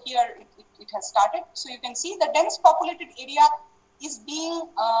also. So here it has started. So you can see the dense populated area is being,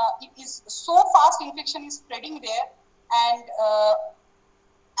 it is so fast, infection is spreading there, and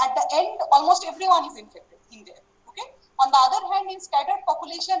at the end, almost everyone is infected in there. Okay. On the other hand, in scattered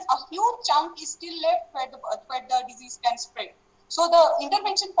population, a huge chunk is still left where the disease can spread. So the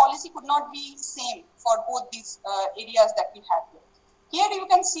intervention policy could not be same for both these areas that we have here. Here you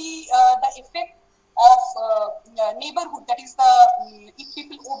can see the effect of neighborhood, that is the if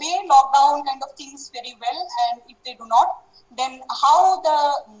people obey lockdown kind of things very well, and if they do not, then how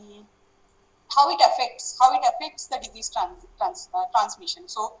it affects the disease transmission.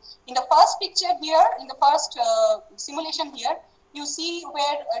 So in the first picture here, in the first simulation here, you see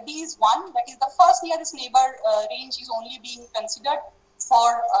where D is 1, that is the first nearest neighbor range is only being considered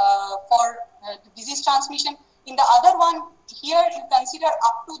for disease transmission. In the other one, here you consider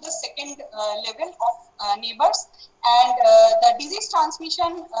up to the second level of neighbors, and the disease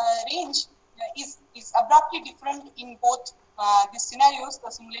transmission range is abruptly different in both these scenarios.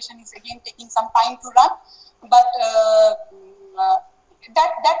 The simulation is again taking some time to run, but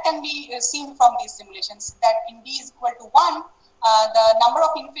that can be seen from these simulations, that in D is equal to 1, the number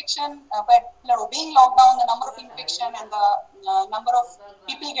of infection where people are obeying lockdown, the number of infection and the number of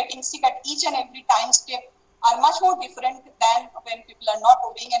people getting sick at each and every time step are much more different than when people are not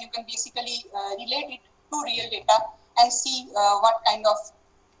obeying, and you can basically relate it to real data and see what kind of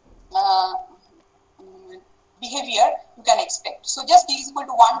behavior you can expect. So just D is equal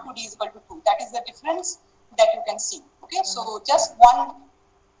to 1 to D is equal to 2. That is the difference that you can see. Okay, so just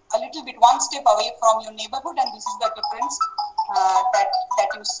a little bit one step away from your neighborhood, and this is the difference that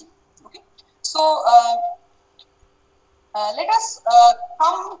you see. Okay, so let us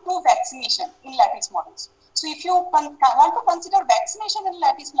come to vaccination in lattice models. So if you want to consider vaccination in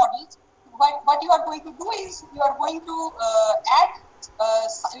lattice models, what you are going to do is you are going to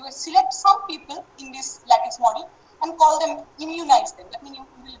you will select some people in this lattice model and call them, immunize them. That means you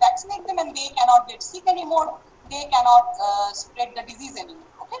will vaccinate them and they cannot get sick anymore, they cannot spread the disease anymore.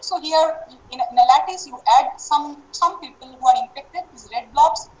 Okay, so here in a lattice you add some people who are infected, these red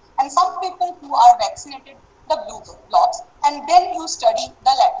blobs, and some people who are vaccinated, the blue blobs, and then you study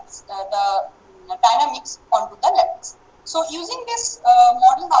the lattice, the dynamics onto the lattice. So using this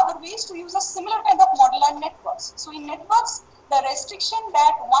model, the other way is to use a similar kind of model on networks. So in networks, the restriction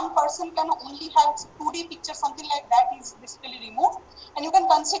that one person can only have 2D picture, something like that, is basically removed, and you can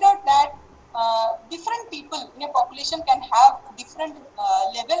consider that different people in a population can have different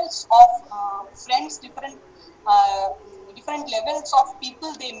levels of friends, different levels of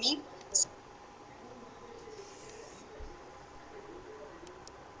people they meet.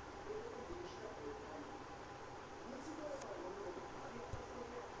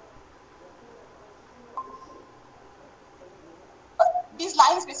 These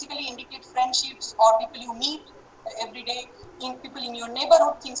lines basically indicate friendships or people you meet every day, in people in your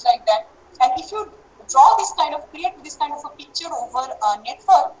neighborhood, things like that. And if you draw this kind of, create this kind of a picture over a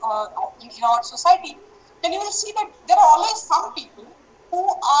network in our society, then you will see that there are always some people who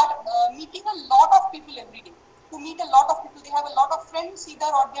are meeting a lot of people every day, who meet a lot of people. They have a lot of friends either,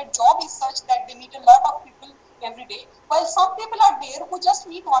 or their job is such that they meet a lot of people every day, while some people are there who just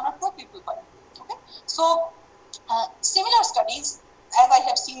meet 1 or 2 people per day. Okay, so similar studies, as I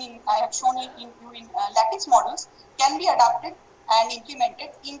have shown in lattice models, can be adapted and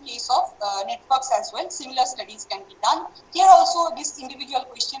implemented in case of networks as well. Similar studies can be done. Here also, these individual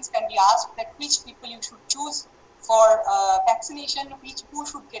questions can be asked, that which people you should choose for vaccination, who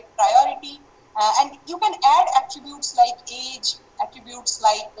should get priority, and you can add attributes like age, attributes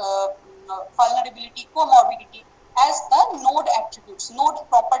like vulnerability, comorbidity, as the node attributes, node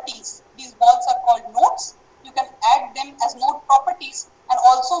properties. These balls are called nodes. You can add them as node properties and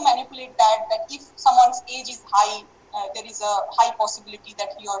also manipulate that if someone's age is high, there is a high possibility that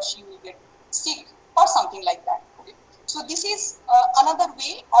he or she will get sick or something like that. Okay? So this is another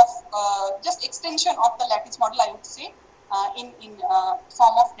way of just extension of the lattice model, I would say, in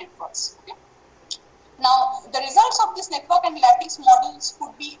form of networks. Okay? Now, the results of this network and lattice models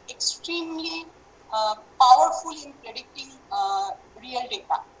could be extremely powerful in predicting real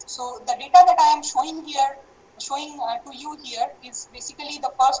data. So the data that I am showing here, to you here, is basically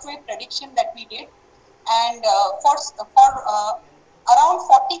the first wave prediction that we did, and for around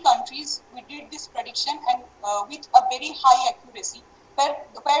 40 countries we did this prediction, and with a very high accuracy, where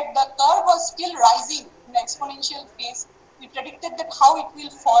the curve was still rising in exponential phase. We predicted that how it will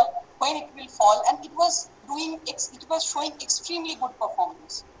fall, when it will fall, and it was showing extremely good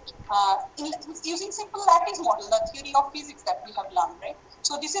performance. Using simple lattice model, the theory of physics that we have learned, right?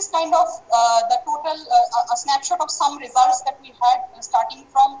 So this is kind of the total, a snapshot of some results that we had starting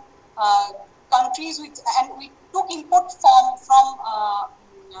from countries with, and we took input from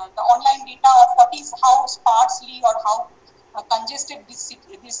the online data of how sparsely or how congested these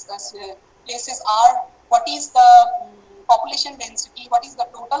places are, what is the population density, what is the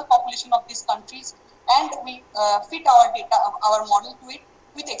total population of these countries, and we fit our data, our model to it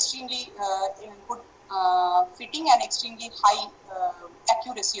with extremely good fitting and extremely high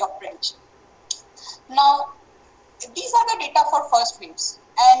accuracy of prediction. Now, these are the data for first waves,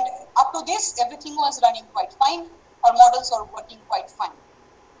 and up to this, everything was running quite fine. Our models are working quite fine.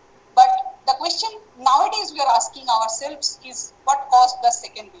 But the question nowadays we are asking ourselves is, what caused the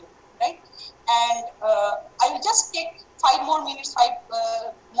second wave, right? And I will just take 5 more minutes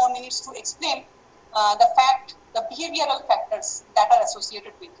to explain the behavioral factors that are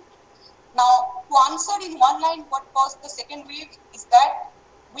associated with it. Now, to answer in one line what caused the second wave is that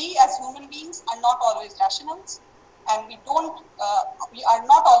we as human beings are not always rationals, and we are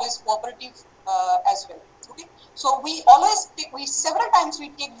not always cooperative as well. Okay, so several times we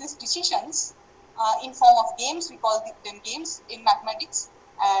take these decisions in form of games. We call them games in mathematics,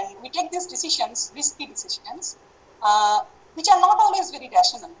 and we take these decisions, risky decisions, which are not always very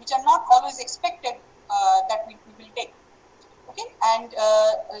rational, which are not always expected that we will take. Okay, and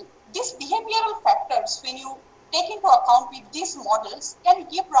these behavioral factors, when you take into account with these models, can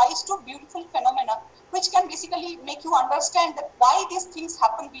give rise to beautiful phenomena, which can basically make you understand that why these things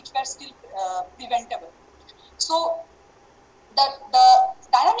happen, which were still preventable. So the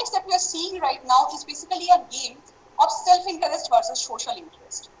dynamics that we are seeing right now is basically a game of self-interest versus social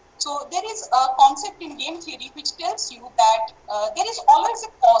interest. So there is a concept in game theory which tells you that there is always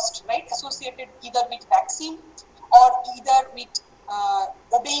a cost, right, associated either with vaccine or either with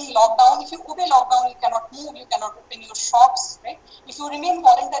obeying lockdown. If you obey lockdown, you cannot move, you cannot open your shops, right? If you remain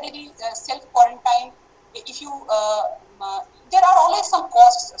voluntarily self-quarantine, if you there are always some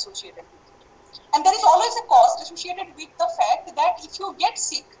costs associated with it. And there is always a cost associated with the fact that if you get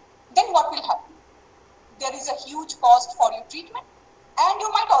sick, then what will happen? There is a huge cost for your treatment, and you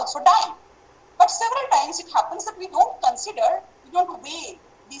might also die. But several times it happens that we don't weigh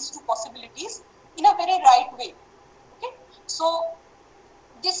these two possibilities in a very right way. Okay? So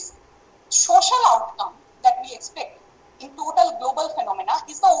this social outcome that we expect in total global phenomena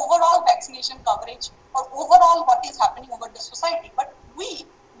is the overall vaccination coverage or overall what is happening over the society. But we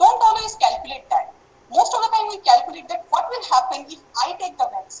don't always calculate that. Most of the time we calculate that what will happen if I take the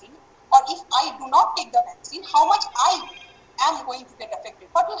vaccine, or if I do not take the vaccine, how much I am going to get affected.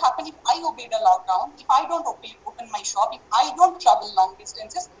 What will happen if I obey the lockdown, if I don't open my shop, if I don't travel long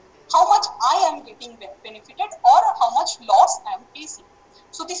distances, how much I am getting benefited or how much loss I am facing.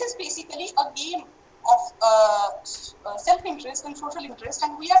 So this is basically a game of self-interest and social interest,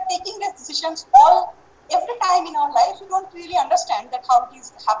 and we are taking these decisions every time in our life. We don't really understand that how it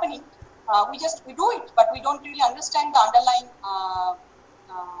is happening. We do it, but we don't really understand the underlying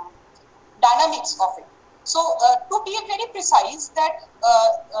dynamics of it. So to be very precise, that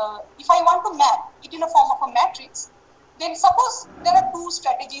if I want to map it in a form of a matrix, then suppose there are two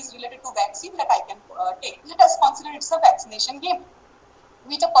strategies related to vaccine that I can take. Let us consider it's a vaccination game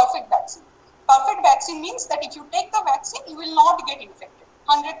with a perfect vaccine. Perfect vaccine means that if you take the vaccine, you will not get infected.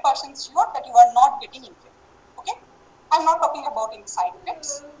 100% sure that you are not getting infected. Okay? I'm not talking about any side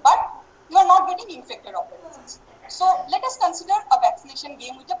effects, but you are not getting infected of the disease. So let us consider a vaccination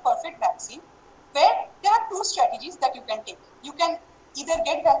game with a perfect vaccine, where there are two strategies that you can take. You can either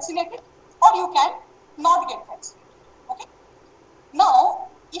get vaccinated or you can not get vaccinated. Okay? Now,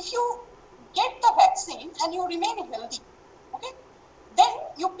 if you get the vaccine and you remain healthy, okay, then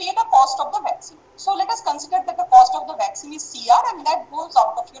you pay the cost of the vaccine. So let us consider that the cost of the vaccine is CR and that goes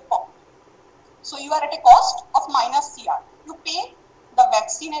out of your pocket. So you are at a cost of minus CR. You pay the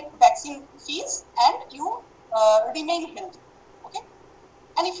vaccine fees and you remain healthy. Okay.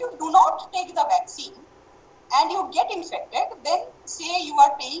 And if you do not take the vaccine and you get infected, then say you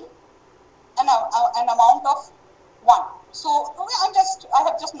are paying an amount of 1. So I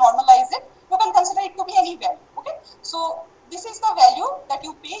have just normalized it. You can consider it to be any value. Okay. So this is the value that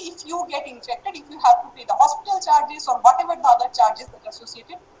you pay if you get infected, if you have to pay the hospital charges or whatever the other charges that are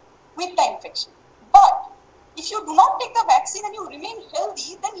associated with the infection. But if you do not take the vaccine and you remain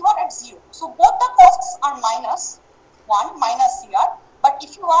healthy, then you are at 0. So both the costs are minus 1, minus CR. But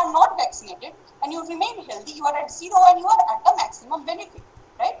if you are not vaccinated and you remain healthy, you are at 0 and you are at the maximum benefit,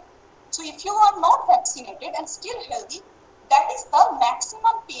 right? So if you are not vaccinated and still healthy, that is the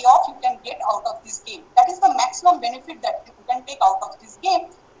maximum payoff you can get out of this game. That is the maximum benefit that you can take out of this game.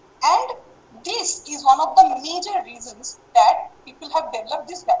 And this is one of the major reasons that people have developed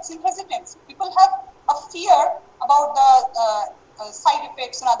this vaccine hesitancy. People have a fear about the side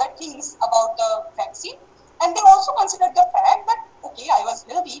effects and other things about the vaccine. And they also consider the fact that, okay, I was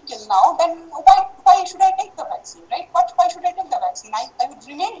healthy till now, then why should I take the vaccine, right? Why should I take the vaccine? I would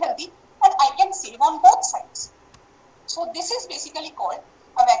remain healthy and I can save on both sides. So this is basically called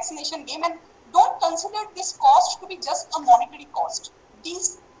a vaccination game, and don't consider this cost to be just a monetary cost.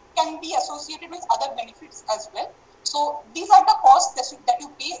 These can be associated with other benefits as well. So these are the costs that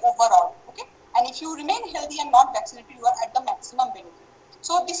you pay overall, okay? And if you remain healthy and not vaccinated, you are at the maximum benefit.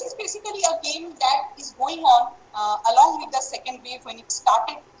 So this is basically a game that is going on along with the second wave when it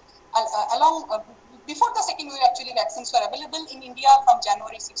started. Before the second wave, actually, vaccines were available in India from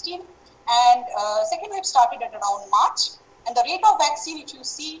January 16, and second wave started at around March. And the rate of vaccine, if you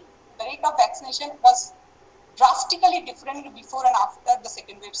see, the rate of vaccination was drastically different before and after the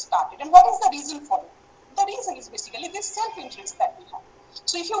second wave started. And what is the reason for it? The reason is basically this self-interest that we have.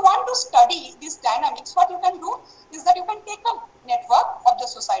 So if you want to study these dynamics, what you can do is that you can take a network of the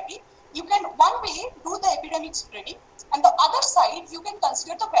society. You can one way do the epidemic spreading, and the other side you can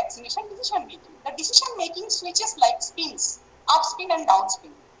consider the vaccination decision making. The decision making switches like spins, up spin and down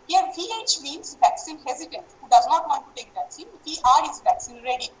spin. Here VH means vaccine hesitant, who does not want to take vaccine. VR is vaccine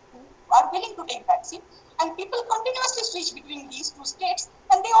ready, who are willing to take vaccine. And people continuously switch between these two states,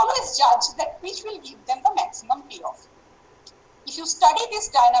 and they always judge that which will give them the maximum payoff. If you study these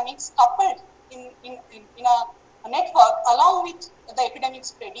dynamics coupled in a network along with the epidemic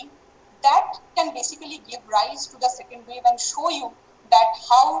spreading, that can basically give rise to the second wave and show you that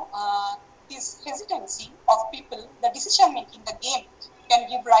how this hesitancy of people, the decision making, the game, can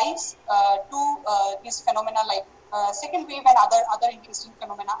give rise to this phenomena like second wave and other interesting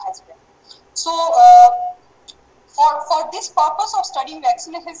phenomena as well. So for this purpose of studying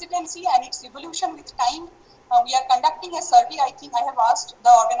vaccine hesitancy and its evolution with time, we are conducting a survey. I think I have asked the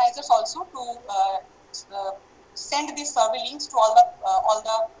organizers also to send these survey links to all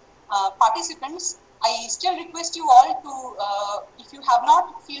the participants. I still request you all to, if you have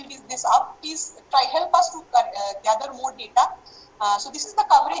not filled this up, please help us to gather more data. So this is the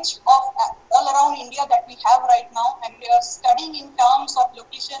coverage of all around India that we have right now, and we are studying in terms of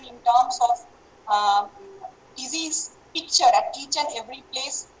location, in terms of disease picture at each and every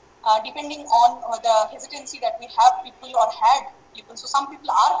place, depending on the hesitancy that we have people or had people. So some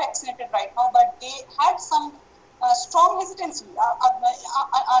people are vaccinated right now, but they had some strong hesitancy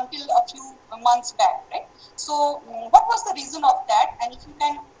until a few months back, right? So what was the reason of that? And if you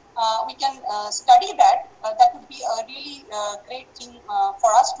can, we can study that, that would be a really great thing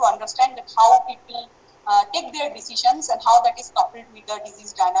for us to understand that how people take their decisions and how that is coupled with the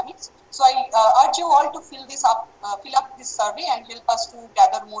disease dynamics. So I urge you all to fill up this survey and help us to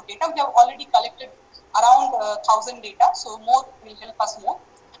gather more data. We have already collected around 1,000 data, so more will help us more.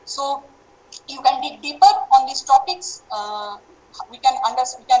 So you can dig deeper on these topics. We can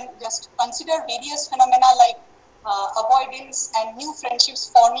just consider various phenomena like avoidance and new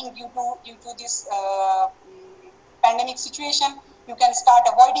friendships forming due to this pandemic situation. You can start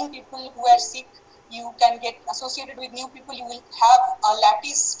avoiding people who are sick. You can get associated with new people. You will have a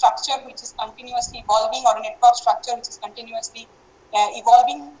lattice structure which is continuously evolving, or a network structure which is continuously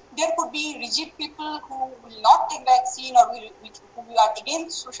evolving. There could be rigid people who will not take vaccine, or who are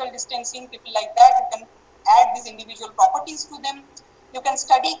against social distancing, people like that. You can add these individual properties to them. You can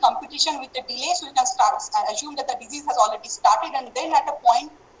study competition with a delay, so you can assume that the disease has already started, and then at a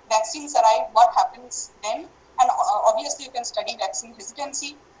point vaccines arrive, what happens then? And obviously you can study vaccine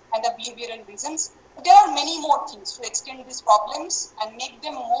hesitancy and the behavioral reasons. But there are many more things to extend these problems and make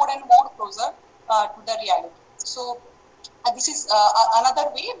them more and more closer to the reality. So This is another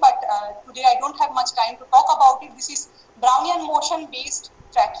way, but today I don't have much time to talk about it. This is Brownian motion-based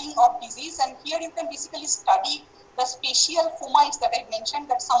tracking of disease, and here you can basically study the spatial fomites that I mentioned,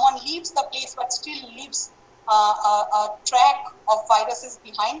 that someone leaves the place but still leaves a track of viruses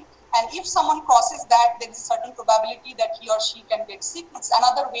behind. And if someone crosses that, there is a certain probability that he or she can get sick. It's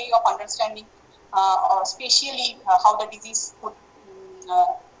another way of understanding spatially how the disease could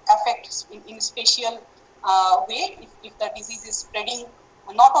affect in spatial way if the disease is spreading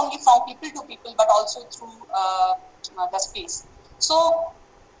not only from people to people but also through the space. So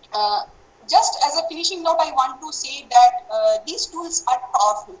just as a finishing note, I want to say that these tools are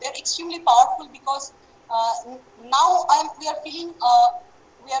powerful. They're extremely powerful because now we are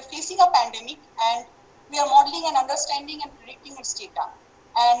facing a pandemic, and we are modeling and understanding and predicting its data.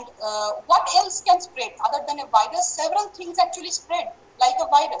 And what else can spread other than a virus? Several things actually spread, like a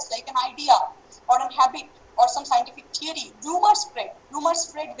virus, like an idea or a habit or some scientific theory. Rumors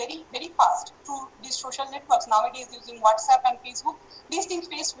spread very, very fast through these social networks. Nowadays, using WhatsApp and Facebook, these things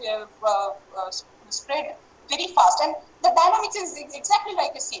spread very fast. And the dynamics is exactly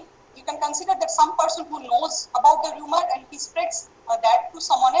like the same. You can consider that some person who knows about the rumor and he spreads that to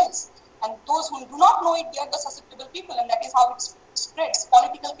someone else. And those who do not know it, they are the susceptible people, and that is how it spreads.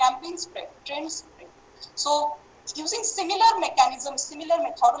 Political campaigns spread, trends spread. So using similar mechanisms, similar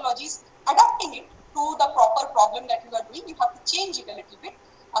methodologies, adapting it to the proper problem that you are doing, you have to change it a little bit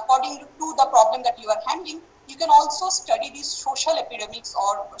according to the problem that you are handling. You can also study these social epidemics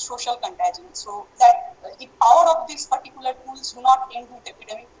or social contagion. So that the power of these particular tools do not end with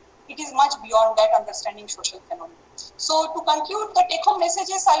epidemic. It is much beyond that, understanding social phenomena. So to conclude, the take-home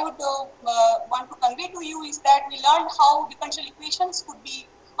messages I would want to convey to you is that we learned how differential equations could be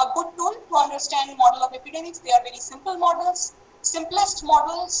a good tool to understand model of epidemics. They are very simple models, simplest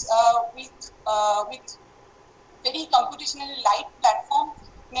models with very computationally light platform.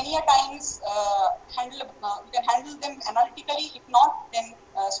 Many a times you can handle them analytically. If not, then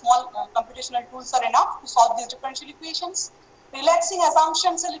small computational tools are enough to solve these differential equations. Relaxing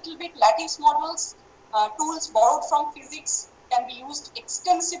assumptions a little bit, lattice models, tools borrowed from physics can be used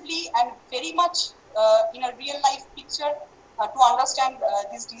extensively and very much in a real life picture to understand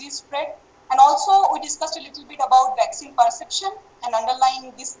this disease spread. And also we discussed a little bit about vaccine perception and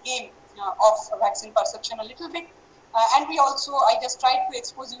underlying this game of vaccine perception a little bit. And we also, I just tried to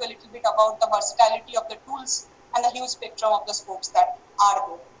expose you a little bit about the versatility of the tools and the huge spectrum of the scopes that are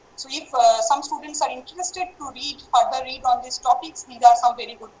there. So if some students are interested to further read on these topics, these are some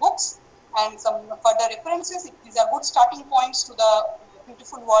very good books and some further references. These are good starting points to the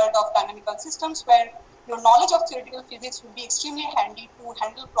beautiful world of dynamical systems, where your knowledge of theoretical physics will be extremely handy to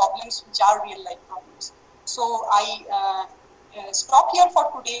handle problems which are real life problems. So I stop here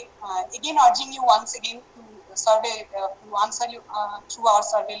for today, again urging you once again to survey, to answer you through our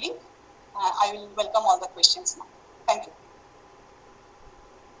survey link. I will welcome all the questions now. Thank you.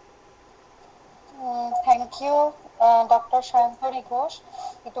 Thank you, Dr. Shayantari Ghosh.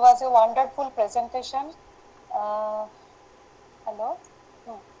 It was a wonderful presentation. Hello.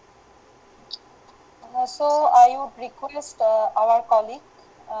 So I would request our colleague,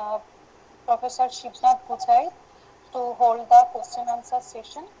 Professor Shivnath Puchai, to hold the question answer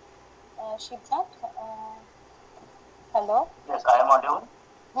session. Shivnath, hello. Yes, I am audible.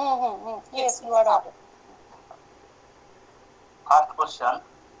 Yes, you are audible. First question,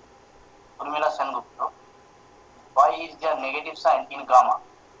 Urmila Sengupta. Why is there negative sign in gamma?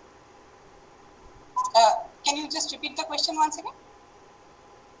 Can you just repeat the question once again?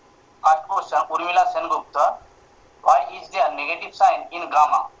 First question, Urmila Sengupta. Why is there negative sign in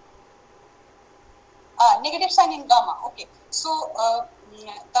gamma? Negative sign in gamma. Okay. So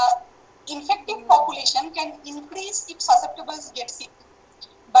the infective population can increase if susceptibles get sick,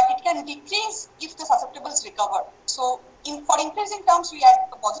 but it can decrease if the susceptibles recover. So for increasing terms, we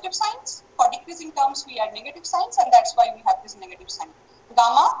add the positive signs. For decreasing terms, we add negative signs, and that's why we have this negative sign.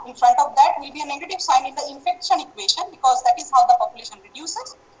 Gamma in front of that will be a negative sign in the infection equation, because that is how the population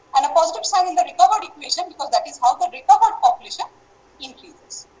reduces, and a positive sign in the recovered equation, because that is how the recovered population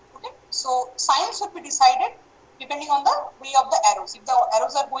increases. Okay, so signs would be decided depending on the way of the arrows. If the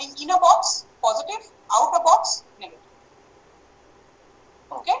arrows are going in a box, positive; out a box, negative.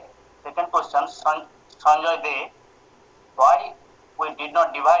 Okay. Second question, Sanjay De. Why we did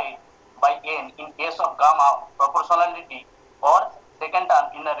not divide by n in case of gamma proportionality, or second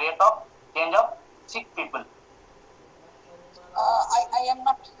term in the rate of change of sick people? I am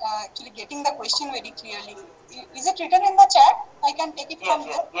not actually getting the question very clearly. Is it written in the chat? I can take it from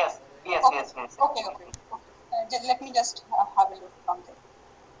there. Yes. Okay. Okay. Let me just have a look from there.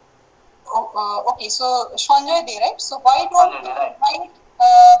 Okay, so Sanjay there, right? So why don't we divide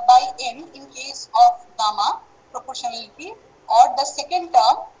by n in case of gamma proportionality, or the second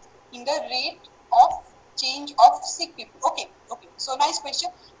term in the rate of change of sick people? Okay, okay. So nice question.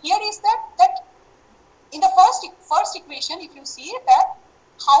 Here is that in the first equation, if you see that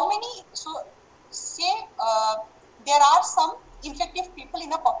how many, so say there are some infective people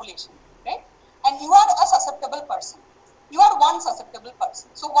in a population, right? And you are a susceptible person. You are one susceptible person.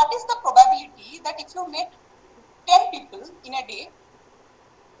 So what is the probability that if you met 10 people in a day,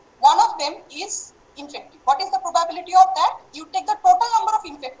 one of them is infected? What is the probability of that? You take the total number of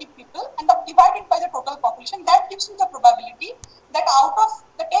infected people and divide it by the total population. That gives you the probability that out of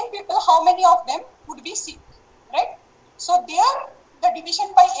the 10 people, how many of them would be sick, right? So there, the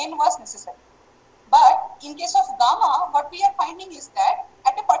division by n was necessary. But in case of gamma, what we are finding is that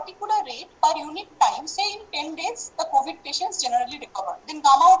at a particular rate per unit time, say in 10 days, the COVID patients generally recover. Then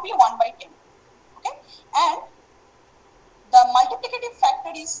gamma would be 1 by 10. Okay, and the multiplicative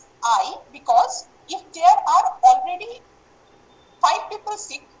factor is I, because if there are already 5 people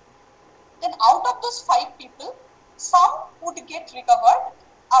sick, then out of those 5 people, some would get recovered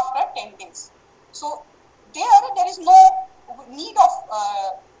after 10 days. So there is no need of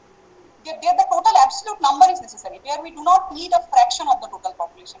there the total absolute number is necessary. There we do not need a fraction of the total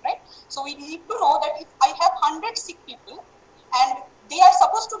population, right? So we need to know that if I have 100 sick people and they are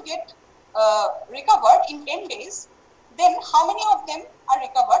supposed to get recovered in 10 days, then how many of them are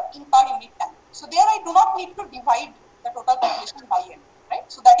recovered in per unit time? So there I do not need to divide the total population by n, right?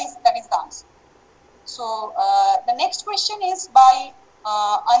 So that is the answer. So the next question is by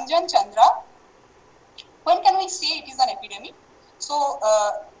Anjan Chandra. When can we say it is an epidemic? So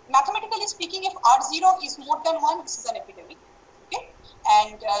mathematically speaking, if R0 is more than 1, this is an epidemic. Okay,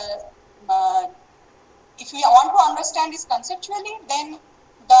 and if we want to understand this conceptually, then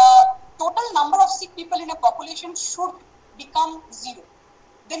the total number of sick people in a population should become 0.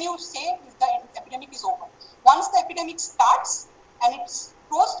 Then you say the epidemic is over. Once the epidemic starts and it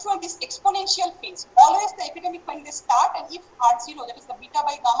goes through this exponential phase, always the epidemic when they start, and if R0, that is the beta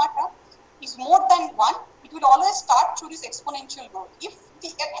by gamma term, is more than 1, it will always start through this exponential growth. If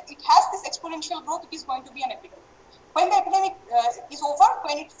it has this exponential growth, it is going to be an epidemic. When the epidemic is over,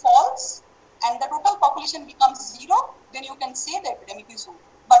 when it falls and the total population becomes 0, then you can say the epidemic is over.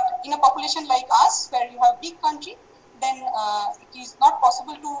 But in a population like us, where you have big country, then it is not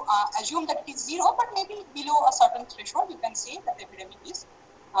possible to assume that it is 0, but maybe below a certain threshold, you can say that the epidemic is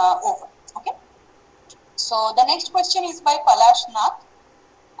over. Okay. So the next question is by Palash Nath.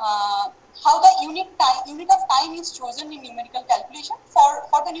 How the unit of time is chosen in numerical calculation.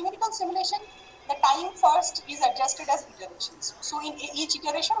 For the numerical simulation, the time first is adjusted as iterations. So in each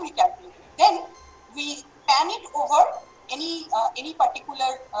iteration we calculate it. Then we pan it over any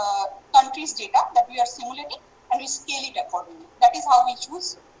particular country's data that we are simulating, and we scale it accordingly. That is how we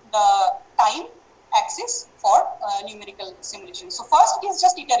choose the time axis for numerical simulation. So first it is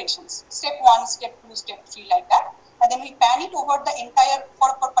just iterations, step 1, step 2, step 3, like that. And then we pan it over the entire, for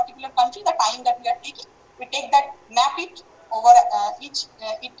a particular country, the time that we are taking. We take that, map it over it,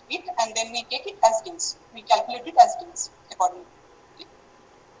 and then we take it as days. We calculate it as days accordingly. Okay.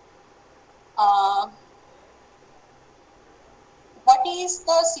 What is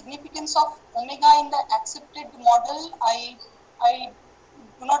the significance of omega in the accepted model? I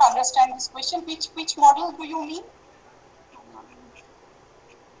do not understand this question. Which model do you mean?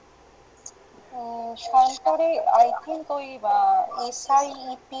 শান্তরে I think ওই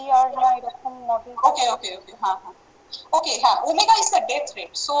SIEPR না এরকম model. Okay. Okay, omega is the death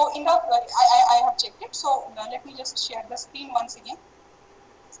rate. So in the I have checked it. So let me just share the screen once again.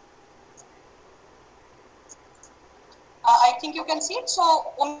 I think you can see it. So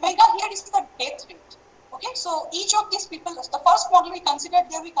omega here is the death rate. Okay, so each of these people, the first model we considered,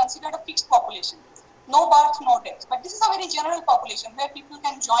 there we considered a fixed population, no birth, no death. But this is a very general population where people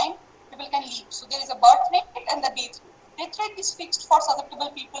can join, people can leave. So there is a birth rate and the death rate. Death rate is fixed for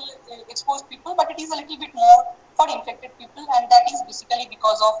susceptible people, exposed people, but it is a little bit more for infected people, and that is basically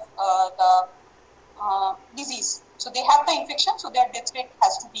because of the disease. So they have the infection, so their death rate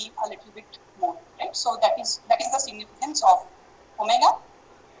has to be a little bit more, right? So that is the significance of omega.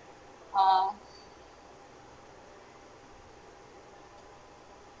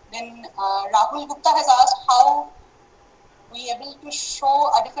 Then Rahul Gupta has asked how we able to show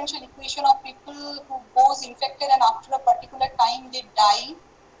a differential equation of people who goes infected and after a particular time they die,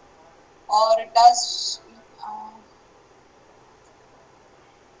 or does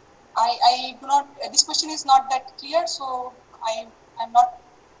I do not, this question is not that clear, so I am not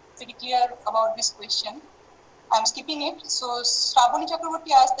very clear about this question. I'm skipping it. So Shravani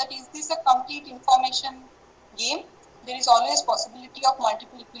Chakraborty asked that is this a complete information game? There is always possibility of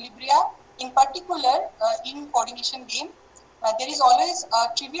multiple equilibria. In particular, in coordination game, there is always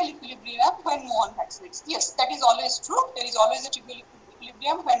a trivial equilibrium when no one vaccinates. Yes, that is always true. There is always a trivial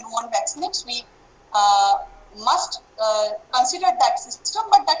equilibrium when no one vaccinates. We must consider that system,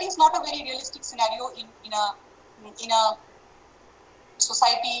 but that is not a very realistic scenario in a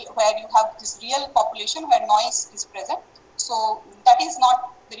society where you have this real population where noise is present. So that is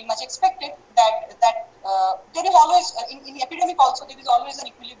not very much expected. There is always in epidemic also there is always an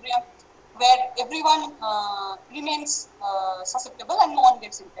equilibrium where everyone remains susceptible and no one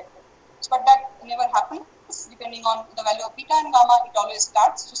gets infected. But that never happens. Depending on the value of beta and gamma, it always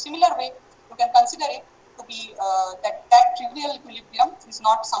starts. So similar way, you can consider it to be that trivial equilibrium is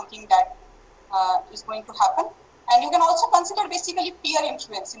not something that is going to happen. And you can also consider basically peer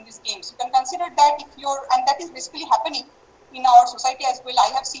influence in these games. You can consider that if you're, and that is basically happening in our society as well.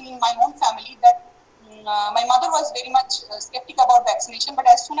 I have seen in my own family that my mother was very much skeptical about vaccination, but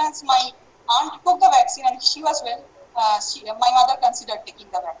as soon as my aunt took the vaccine and she was well, my mother considered taking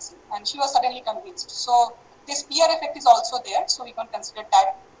the vaccine and she was suddenly convinced. So this peer effect is also there, so we can consider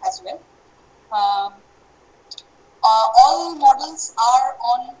that as well. All models are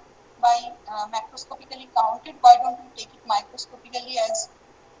on by macroscopically counted. Why don't we take it microscopically as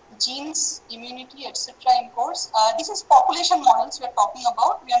genes, immunity, etc. in course? This is population models we are talking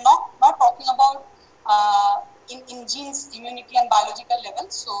about. We are not talking about in genes, immunity and biological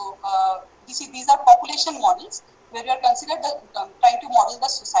levels. So these are population models where we are considered trying to model the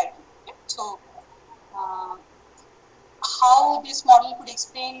society. Okay? So how this model could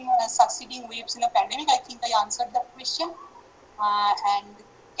explain succeeding waves in a pandemic, I think I answered that question. And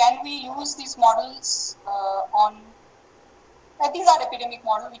can we use these models on, these are epidemic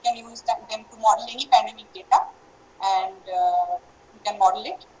models, we can use them to model any pandemic data and we can model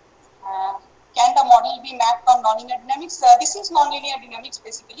it. Can the model be mapped on nonlinear dynamics? This is nonlinear dynamics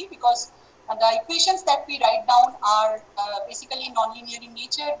basically because the equations that we write down are basically nonlinear in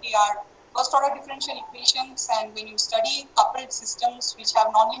nature. They are first order differential equations, and when you study coupled systems which have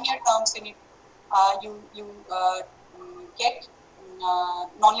nonlinear terms in it, you get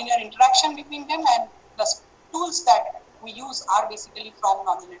nonlinear interaction between them, and the tools that we use are basically from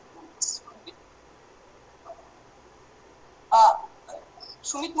nonlinear dynamics. Okay.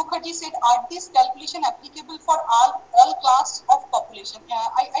 Sumit Mukherjee said, are these calculation applicable for all class of population?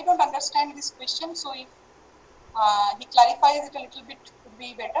 I don't understand this question, so if he clarifies it a little bit, would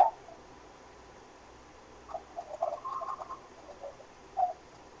be better.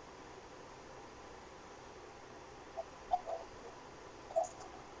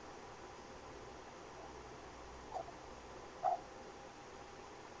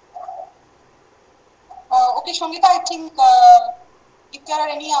 Okay, Shongita, I think if there are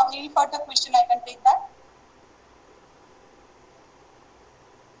any further question, I can take that.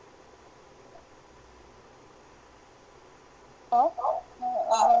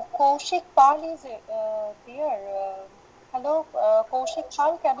 Kaushik Pal is there. Hello, Kaushik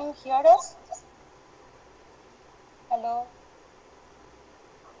Pal, can you hear us? Hello.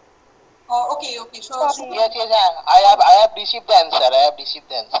 Okay. So yes. I have received the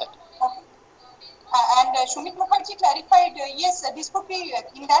answer. Okay. And Sumit Mukherjee clarified, yes, this could be,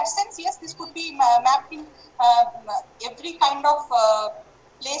 in that sense, yes, this could be mapped in every kind of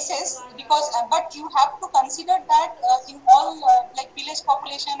places, because, but you have to consider that in all, like village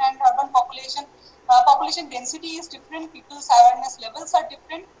population and urban population, population density is different, people's awareness levels are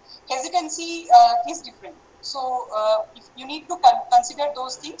different, hesitancy is different. So if you need to consider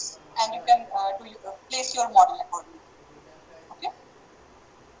those things, and you can place your model accordingly.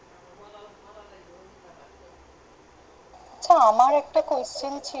 আচ্ছা, আমার একটা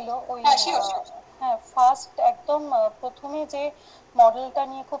question ছিল ওই হ্যাঁ first একদম প্রথমে যে মডেলটা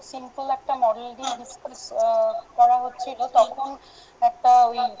নিয়ে খুব সিম্পল একটা মডেল নিয়ে ডিসকাস করা হচ্ছিল, তখন একটা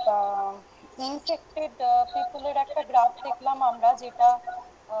ওই ইনফেক্টেড পিপলের একটা গ্রাফ দেখলাম আমরা, যেটা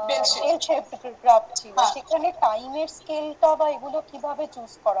বেল শেপড গ্রাফ ছিল। সেখানে টাইমের স্কেলটা বা এগুলো কিভাবে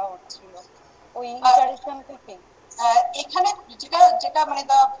চুজ করা হচ্ছিল ওই ইটারেশন থেকে? এখানে যেটা মানে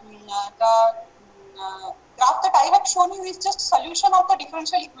the graph that I have shown you is just solution of the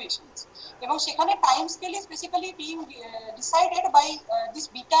differential equations. এবং সেখানে time scale is basically being decided by this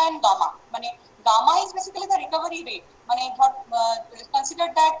beta and gamma. মানে gamma is basically the recovery rate. মানে consider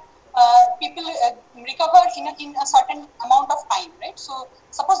that people recover in a certain amount of time, right? So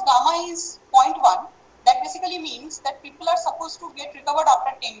suppose gamma is 0.1, that basically means that people are supposed to get recovered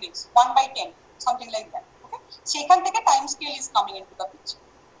after 10 days, 1/10, something like that. Okay, সেখান থেকে time scale is coming into the picture.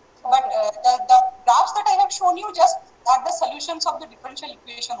 But the graphs that I have shown you just are the solutions of the differential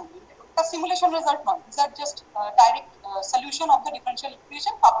equation only. The simulation result not. These are just direct solution of the differential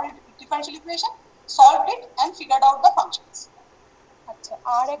equation, coupled differential equation, solved it and figured out the functions. আচ্ছা,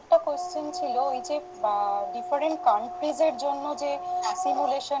 আর একটা question ছিল, ওই যে different কান্ট্রিজের জন্য যে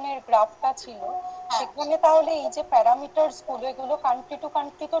সিমুলেশনের গ্রাফটা ছিল, সেখানে তাহলে এই যে প্যারামিটারস গুলো, এগুলো কান্ট্রি টু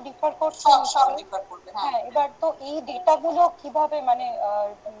কান্ট্রি তো ডিফার করছে। সব ডিফার করবে। হ্যাঁ, এবার তো এই ডেটাগুলো কিভাবে মানে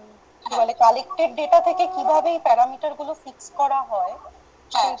কি বলে কালেক্টেড ডেটা থেকে কিভাবে এই প্যারামিটার গুলো ফিক্স করা হয়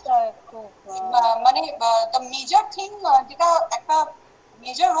সেটা একটু মানে দ্য মেজর থিং যেটা একটা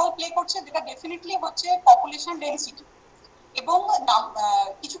মেজর রোল প্লে করছে, যেটা ডেফিনেটলি হচ্ছে পপুলেশন ডেনসিটি। এবং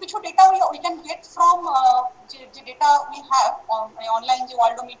কিছু কিছু data we can get from যে ডেটা উই হ্যাভ অনলাইন, যে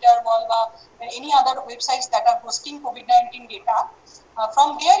ওয়ার্ল্ডোমিটার বল বা any other websites that R hosting COVID-19 data. From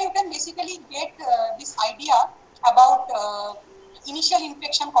there you can basically get this idea about initial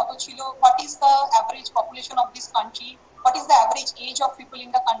infection কত ছিল, what is the average population of this country, what is the average age of people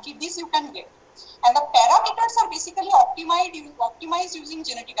in the country. This you can get, and the parameters are basically optimized using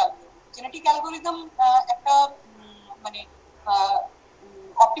genetic algorithm. Genetic algorithm একটা মানে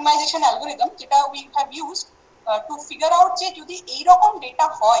optimization algorithm যেটা we have used to figure out যে যদি এই রকম data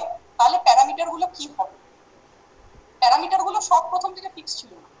হয় তাহলে parameter গুলো কি হবে। প্যারামিটার গুলো সব প্রথম থেকে ফিক্স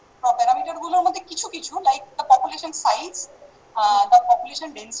ছিল না। প্যারামিটার গুলোর মধ্যে কিছু কিছু like the population size, the population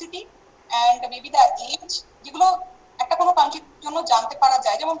density and maybe the age, যেগুলো একটা কোনো কান্ট্রির জন্য জানতে পারা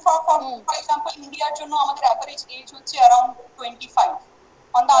যায়। যেমন ফর এক্সাম্পল ইন্ডিয়ার জন্য আমাদের অ্যাভারেজ এজ হচ্ছে around 25,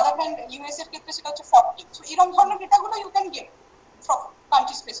 on the other hand US এর ক্ষেত্রে সেটা হচ্ছে 40। সো এরকম ধরনের ডেটাগুলো you can get from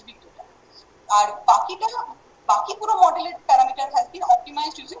country specific data. আর বাকি পুরো মডেলের parameter has been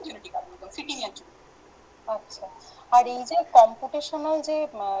optimised using genetic algorithm fitting এর জন্য। আচ্ছা, আর এই যে কম্পিউটেশনাল যে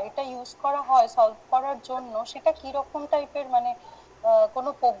এটা ইউজ করা হয় সলভ করার জন্য, সেটা কি রকম টাইপের, মানে কোনো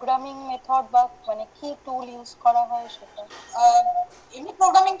প্রোগ্রামিং মেথড বা মানে কি টুল ইউজ করা হয় সেটা? এমনি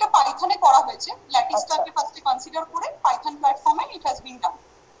প্রোগ্রামিংটা পাইথনে করা হয়েছে, ল্যাটিসটাকে ফার্স্টে কনসিডার করে পাইথন প্ল্যাটফর্মে it has been done.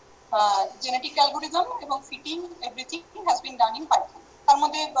 Genetic algorithm এবং fitting everything has been done in Python. তার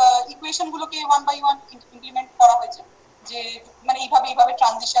মধ্যে ইকুয়েশন গুলোকে ওয়ান বাই ওয়ান ইমপ্লিমেন্ট করা হয়েছে, যে মানে এইভাবে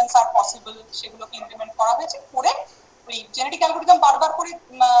ট্রানজিশনস আর পসিবল সেগুলোকে ইমপ্লিমেন্ট করা হয়েছে। করে ওই জেনেটিক অ্যালগরিদম বারবার করে,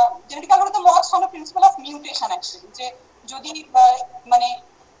 genetic algorithm works on a principal of mutation actually, যে যদি মানে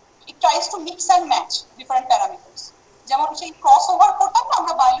ইট tries to mix and match different parameters. যেমন সেই ক্রস ওভার করতাম না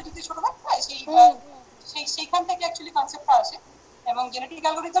আমরা বায়োলজিতে ছোটবেলায়, সেইখান থেকে অ্যাকচুয়ালি কনসেপ্টটা আসে। এবং genetic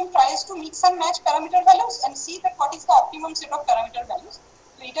algorithm tries to mix and match parameter values and see that what is the optimum set of parameter values.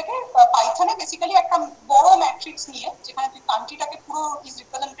 তো এটাকে পাইথনে বেসিক্যালি একটা বড় ম্যাট্রিক্স নিয়ে, যেখানে তুই কান্ট্রিটাকে পুরো ইজ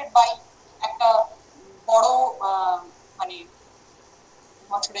রিপ্রেজেন্টেড বাই একটা বড় মানে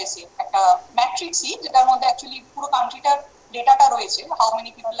একটা ম্যাট্রিক্সই, যেটার মধ্যে অ্যাকচুয়ালি পুরো কান্ট্রিটার ডেটাটা রয়েছে, how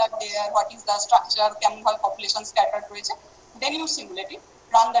many people R there, what is the structure, কেমন ভাবে পপুলেশন স্ক্যাটার্ড রয়েছে। দেন you simulate it,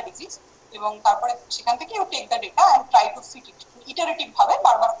 run the disease, এবং তারপরে সেখান থেকে you take the data and try to fit it iterative ভাবে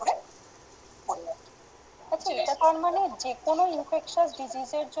বারবার করে করে। আচ্ছা, এটা তার মানে যে কোনো ইনফেকশাস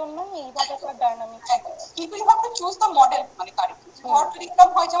ডিজিজের জন্য এইভাবে একটা ডায়নামিক, কিন্তু you have to choose the model মানে কারেক্টলি। ধর যদি এরকম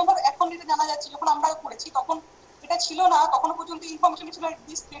হয়, যেমন ধর এখন যেটা জানা যাচ্ছে, যখন আমরা করেছি তখন এটা ছিল না, তখন পর্যন্ত ইনফরমেশন ছিল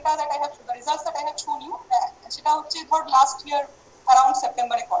this data that I have, the results that I have শোন ইউ, সেটা হচ্ছে ধর লাস্ট ইয়ার অ্যারাউন্ড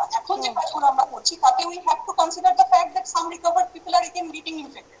সেপ্টেম্বরে করা। এখন যে কাজগুলো আমরা করছি তাতে we have to consider the fact that some recovered people R again getting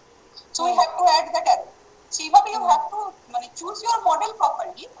infected, so we have to add that arrow. সেইভাবে ইউ হ্যাভ টু মানে চুজ ইউর মডেল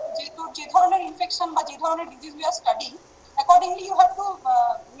প্রপারলি, যেহেতু যে ধরনের ইনফেকশন বা যে ধরনের disease we are studying, accordingly you have to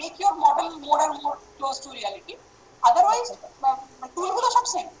make your model more and more close to reality. Otherwise টুলগুলো সব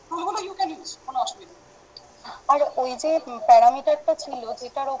same, টুলগুলো you can use, কোনো অসুবিধা নেই। আর ওই যে প্যারামিটারটা ছিল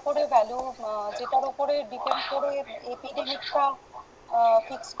যেটার উপরে ভ্যালু, যেটার উপরে ডিপেন্ড করে এপিডেমিকটা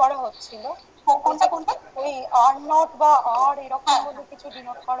ফিক্স করা হচ্ছিল, কোনটা ওই আর নট বা আর এরকম বলে কিছু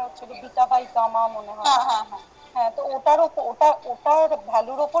ডিনোট করা হচ্ছিল, বিটা বাই গামা মনে হয়। হ্যাঁ, তো ওটার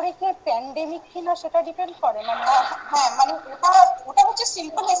ভ্যালুর উপরে কি প্যান্ডেমিক কিনা সেটা ডিপেন্ড করে? মানে হ্যাঁ, মানে ওটা হচ্ছে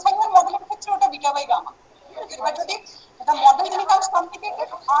সিম্পল অ্যাসাইনমেন্ট মডেলের ক্ষেত্রে ওটা বিটা বাই গামা। এবার যদি the model becomes complicated,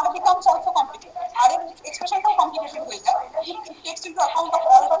 R becomes also complicated. R এর expressionটাও complicated হয়ে যায়। It takes into account of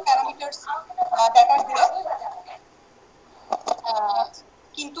all the parameters that are there.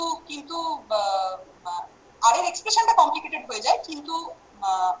 কিন্তু R এর expressionটা complicated হয়ে যায়, কিন্তু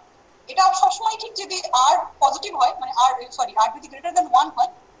এটা সবসময় ঠিক যদি R পজিটিভ হয়, মানে R যদি greater than 1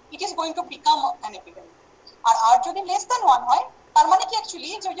 হয়, it is going to become an epidemic. R R যদি less than 1 হয়, তার মানে কি অ্যাকচুয়ালি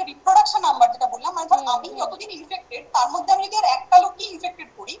যে রিপ্রোডাকশন নাম্বার যেটা বললাম, মানে ধর আমি যতদিন ইনফেক্টেড তার মধ্যে আমি যদি আর একটা লোককে ইনফেক্টেড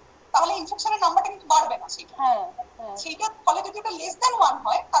করি, তাহলে ইনফেকশনের নাম্বারটা কিন্তু বাড়বে না। সেইটা ফলে যদি ওটা লেস দ্যান 1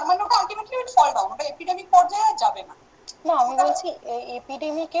 হয়, তার মানে ওটা আলটিমেটলি উইল ফল ডাউন, ওটা এপিডেমিক পর্যায়ে যাবে না। না আমি বলছি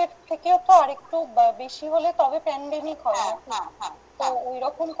এপিডেমিকের থেকেও তো আরেকটু বেশি হলে তবে প্যান্ডেমিক হয় না, তো ওই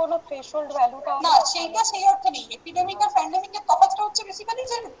রকম কোনো থ্রেশহোল্ড ভ্যালুটা না সেইটা সেই অর্থে নেই। এপিডেমিক আর প্যান্ডেমিকের তফাৎটা হচ্ছে বেসিক্যালি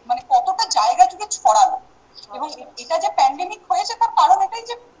যে মানে কতটা জায়গা জুড়ে ছড়ালো, এবং এটা যে প্যান্ডেমিক হয়েছে তার কারণ এটাই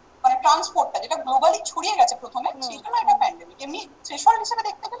যে মানে ট্রান্সপোর্টটা যেটা গ্লোবালি ছড়িয়ে গেছে প্রথমে, সেই জন্য এটা প্যান্ডেমিক। এমনি থ্রেশহোল্ড হিসেবে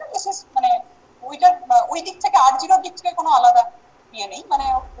দেখতে গেলে দিস ইজ মানে ওইটার ওই দিক থেকে R0 দিক থেকে কোনো আলাদা ইয়ে নেই, মানে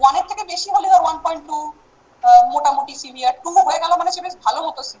 1 এর থেকে বেশি হলে আর 1.2 মোটামুটি সিভিয়ার, 2 হয়ে গেল মানে সে বেশ ভালো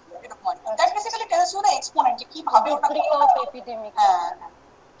মতো সিভিয়ার এরকম আর কি। That basically tales you the exponent যে কিভাবে ওটা এপিডেমিক।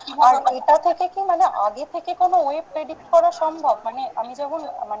 আর এটা থেকে কি মানে আগে থেকে কোনো ওয়েভ প্রেডিক্ট করা সম্ভব? মানে আমি যখন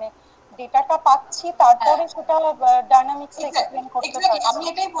মানে ডেটাটা পাচ্ছি তারপরে সেটা ডায়নামিক্স এক্সপ্লেইন করতে পারছি। আমি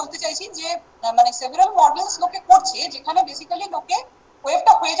এটাই বলতে চাইছি যে মানে সেভারাল মডেলস লোকে করছে যেখানে বেসিক্যালি লোকে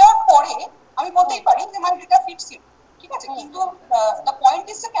ওয়েভটা হয়ে যাওয়ার পরে আমি বলতেই পারি যে মাই ডেটা ফিটস ইট, ঠিক আছে, কিন্তু the point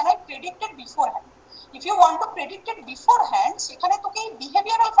is can I predict it before hand. If you want to predict it before hand সেখানে তোকে এই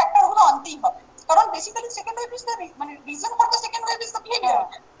বিহেভিয়ারাল ফ্যাক্টর গুলো আনতেই হবে, কারণ basically second wave is the মানে reason for the second wave is the behavioural.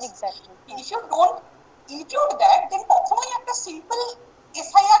 Exactly. If you don't include that then কখনোই একটা সিম্পল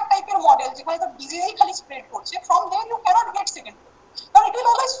SIR টাইপের মডেল যেখানে তো ডিজিজই খালি স্প্রেড করছে, from there you cannot gate second wave, কারণ it will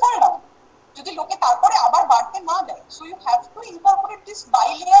always fall down যদি লোকে তারপরে আবার বাড়তে না দেয়। So you have to incorporate this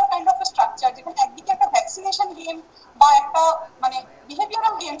bilayer kind of structure, যেখানে একদিকে একটা ভ্যাকসিনেশন গেম বা একটা মানে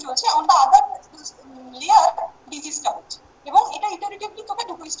বিহেভিয়ারাল গেম চলছে, অন দ্য আদার লেয়ার ডিজিজটা হচ্ছে, এবং এটা ইটারেটিভলি তোকে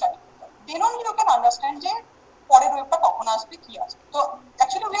দুটোই স্টাডি করতে হবে, then only you can understand যে পরের ওয়েভটা কখন আসবে কি আসবে। তো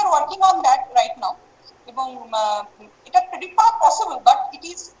actually we are working on that right now, এবং এটা প্রেডিক্ট করা possible, but it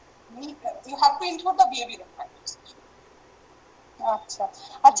is you have to include the behavioural factors. আচ্ছা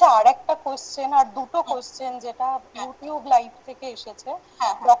আচ্ছা, আর একটা কোশ্চেন, আর দুটো কোশ্চেন যেটা ইউটিউব লাইভ থেকে এসেছে।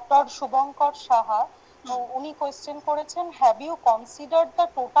 ডক্টর শুভঙ্কর সাহা উনি কোশ্চেন করেছেন, have you considered the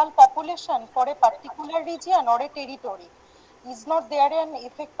total population for a particular region or a territory? Is not there an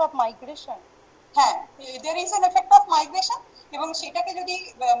effect of migration? হ্যাঁ, there is an effect of migration, এবং সেটাকে যদি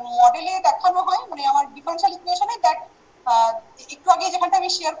মডেলে দেখানো হয় মানে আমার ডিফারেনশিয়াল ইকুয়েশনে দ্যাট একটু আগে যেখানটা আমি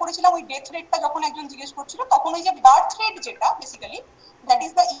শেয়ার করেছিলাম ওই ডেথ রেটটা যখন একজন জিজ্ঞেস করছিল, তখন ওই যে বার্থ রেট যেটা basically that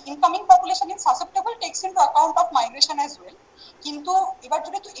is the incoming population is susceptible tax into account of migration as well. কিন্তু এবার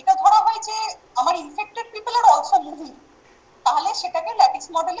যদি এটা ধরা হয় যে আমার infected people are also moving, তাহলে সেটাকে ল্যাটিস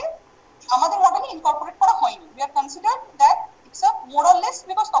মডেলে আমাদের মডেলে ইনকর্পোরেট করা হয়নি। We are considered that it's a more or less,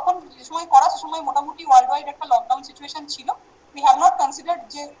 because তখন যে সময় করা সে সময় মোটামুটি ওয়ার্ল্ড ওয়াইড একটা লকডাউন সিচুয়েশন ছিল। উই হ্যাভ নট কনসিডার্ড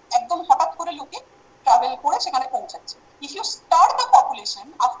যে একদম হঠাৎ করে লোকে ট্রাভেল করে সেখানে পৌঁছাচ্ছে। If you start the population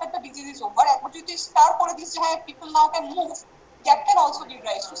after the disease is over, একবার যদি স্টার্ট করে দিস যে হ্যাঁ people now can move, that can also give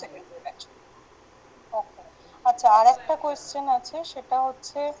rise to second wave actually. ওকে, আচ্ছা আর একটা কোশ্চেন আছে, সেটা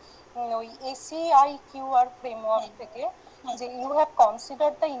হচ্ছে ওই ACIQR ফ্রেমওয়ার্ক থেকে, যে you have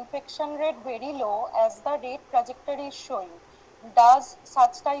considered the infection rate very low as the rate trajectory is showing, does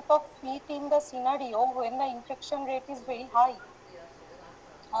such type of fit in the scenario when the infection rate is very high?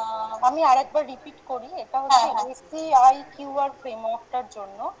 আমি আরেকবার repeat করি, এটা হচ্ছে ACIQR ফ্রেমওয়ার্কটার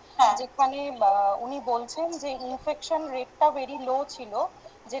জন্য, যেখানে উনি বলছেন যে ইনফেকশন রেটটা ভেরি লো ছিল,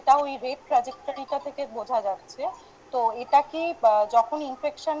 যেটা ওই রেট ট্র্যাজেক্টরিটা থেকে বোঝা যাচ্ছে। তো এটা কি যখন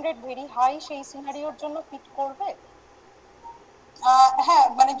ইনফেকশন রেট ভেরি হাই সেই সিনারিওর জন্য ফিট করবে? হ্যাঁ,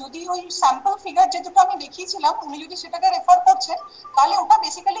 মানে যদি ওই স্যাম্পল ফিগার যে দুটো আমি দেখিয়েছিলাম উনি যদি সেটাকে রেফার করছেন, তাহলে ওটা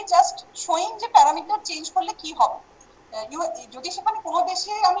বেসিক্যালি জাস্ট শোয়িং যে প্যারামিটার চেঞ্জ করলে কি হবে। যদি সেখানে কোনো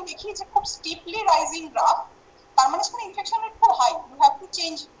দেশে আমি দেখি যে খুব স্টিপলি রাইজিং গ্রাফ, তার মানে সেখানে ইনফেকশন রেট খুব high, you have to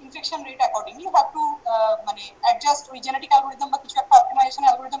change infection rate accordingly, you have to মানে অ্যাডজাস্ট ওই জেনেটিক অ্যালগরিদম বা কিছু একটা অপটিমাইজেশন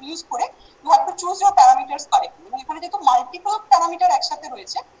অ্যালগরিদম ইউজ করে you have to choose your parameters correctly. এবং এখানে যেহেতু মাল্টিপল প্যারামিটার একসাথে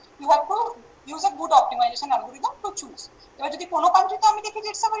রয়েছে, you have to use a good optimization algorithm to choose. এবার যদি কোনো কান্ট্রিতে আমি দেখি যে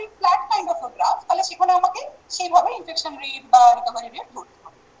it's a very flat kind of a graph, তাহলে সেখানে আমাকে সেইভাবে ইনফেকশন রেট বা রিকভারি রেট ধরতে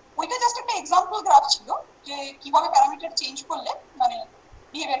হবে। ওইটা জাস্ট একটা এক্সাম্পল গ্রাফ ছিল যে কিভাবে প্যারামিটার চেঞ্জ করলে মানে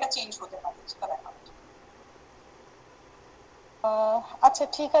বিহেভিয়ারটা চেঞ্জ হতে পারে সেটা দেখা। আচ্ছা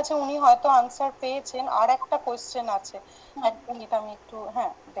ঠিক আছে, উনি হয়তো আনসার পেয়েছেন। আর একটা কোশ্চেন আছে, এক মিনিট আমি একটু,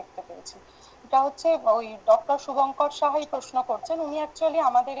 হ্যাঁ দেখতে পেয়েছি। এটা হচ্ছে ওই ডক্টর শুভঙ্কর সাহাই প্রশ্ন করছেন, উনি অ্যাকচুয়ালি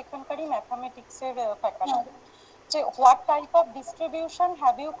আমাদের এখানকারই ম্যাথামেটিক্সের ফ্যাকাল্টি, যে what type of distribution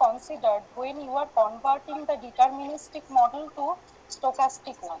have you considered when you R converting the deterministic model two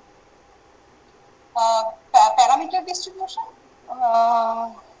stochastic one? Parameter distribution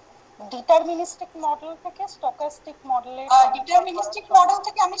deterministic model থেকে স্টকাস্টিক মডেলে, ডিটারমিনিস্টিক মডেল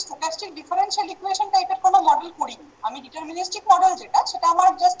থেকে আমি স্টকাস্টিক ডিফারেনশিয়াল ইকুয়েশন টাইপের কোনো মডেল করিনি। আমি ডিটারমিনিস্টিক মডেল যেটা, সেটা আমার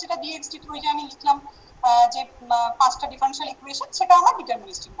জাস্ট যেটা dx dt যে আমি লিখলাম যে 5টা ডিফারেনশিয়াল ইকুয়েশন, সেটা আমার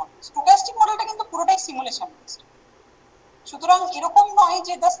ডিটারমিনিস্টিক মডেল। স্টকাস্টিক মডেলটা কিন্তু পুরোটাই সিমুলেশন বেসড। সুতরাং এরকম নয়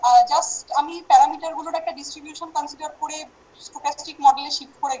যে জাস্ট আমি প্যারামিটার গুলোর একটা ডিস্ট্রিবিউশন কনসিডার করে স্ট্যাটিস্টিক মডেলে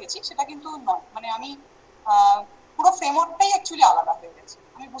শিফট করে গেছি, সেটা কিন্তু নয়। মানে আমি পুরো ফ্রেমওয়ার্কটাই অ্যাকচুয়ালি আলাদা হয়ে গেছে।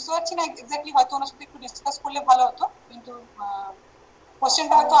 আমি বুঝতে পারছি না এক্স্যাক্টলি, হয়তো ওনার সাথে একটু ডিসকাস করলে ভালো হতো, কিন্তু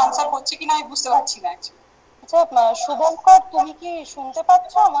কোশ্চেনটা হয়তো আনসার হচ্ছে কিনা আমি বুঝতে পারছি না অ্যাকচুয়ালি। আচ্ছা শুভঙ্কর, তুমি কি শুনতে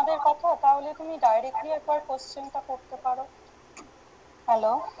পাচ্ছ আমাদের কথা? তাহলে তুমি ডাইরেক্টলি একবার কোশ্চেনটা করতে পারো।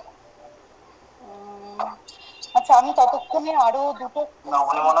 হ্যালো, আচ্ছা আমি ততক্ষণে আরো দুটো, না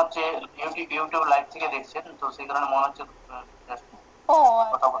উনি মনে হচ্ছে ইউটিউব লাইভ থেকে দেখছেন, তো সেই কারণে মনে হচ্ছে ও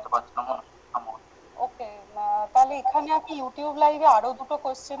কথা বলতে পারছি না মনে হচ্ছে। ওকে, তাহলে এখানে আমি ইউটিউব লাইভে আরো দুটো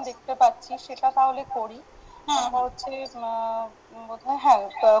কোশ্চেন দেখতে পাচ্ছি, সেটা তাহলে করি। এটা হচ্ছে বোধহয়, হ্যাঁ,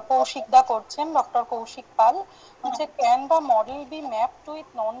 কৌশিক দা করছেন, ডক্টর কৌশিক পাল। হচ্ছে can the model B mapped with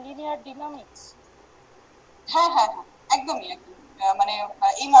non linear dynamics? হ্যাঁ হ্যাঁ হ্যাঁ, একদমই একদমই। মানে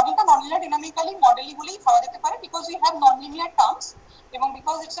এই মডেলটা নন লিনিয়ার ডিনামিক্যালি মডেলই বলেই ভাবা যেতে পারে, because we have non linear terms এবং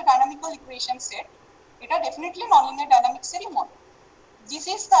because it's a dynamical equation set. এটা definitely non linear ডাইনামিক্সেরই model. This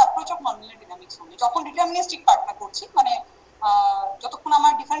is the approach of non linear dynamics only. যখন ডিটারমিনিস্টিক পার্টটা করছি, মানে যতক্ষণ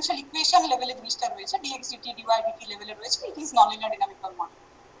আমার ডিফারেনশিয়াল ইকুয়েশন লেভেলে জিনিসটা রয়েছে, ডিএক্স ডিটি ডিওয়াই ডিটি লেভেলে রয়েছে, it is non linear ডিনামিক্যাল model.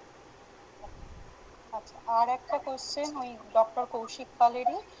 আচ্ছা, আর একটা কোশ্চেন ওই ডক্টর কৌশিক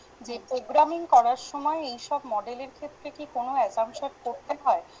পালেরই, যে প্রোগ্রামিং করার সময় এইসব মডেলের ক্ষেত্রে কি কোনো অ্যাজাম্পশন করতে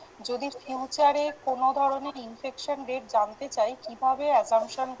হয়? যদি ফিউচারে কোনো ধরনের ইনফেকশন রেট জানতে চাই, কিভাবে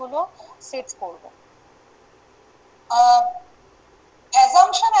অ্যাজাম্পশন গুলো সেট করব?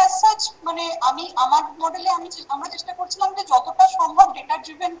 অ্যাজাম্পশন অ্যাজ সাচ, মানে আমার মডেলে আমরা চেষ্টা করছিলাম যে যতটা সম্ভব ডেটা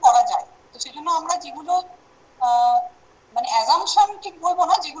ড্রিভেন করা যায়। তো সেজন্য আমরা যেগুলো মানে অ্যাজাম্পশন ঠিক বলবো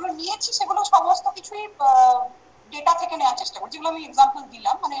না, যেগুলো নিয়েছি সেগুলো সমস্ত কিছুই ডেটা থেকে নেওয়ার চেষ্টা করছি, যেগুলো আমি এক্সাম্পল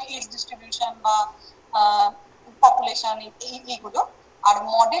দিলাম, মানে এজ ডিস্ট্রিবিউশন বা পপুলেশন, এইগুলো। আর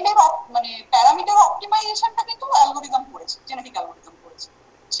মডেলের মানে প্যারামিটার অপটিমাইজেশনটা কিন্তু অ্যালগোরিদম করেছে, জেনেটিক অ্যালগোরিদম করেছে।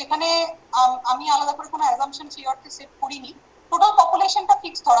 সেখানে আমি আলাদা করে কোনো অ্যাজাম্পশন সেই অর্থে সেট করিনি। টোটাল পপুলেশনটা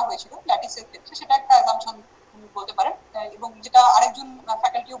ফিক্স ধরা হয়েছিল ল্যাটিসের ক্ষেত্রে, সেটা একটা অ্যাজাম্পশন বলতে পারেন। এবং যেটা আরেকজন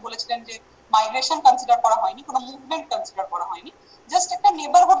ফ্যাকাল্টিও বলেছিলেন যে মাইগ্রেশন কনসিডার করা হয়নি, কোনো মুভমেন্ট কনসিডার করা হয়নি, জাস্ট একটা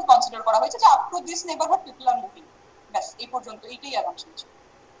নেবারহুড কনসিডার করা হয়েছে যে up to this neighbourhood people are moving, ব্যাস এই পর্যন্ত, এইটাই অ্যাজাম্পশন ছিল।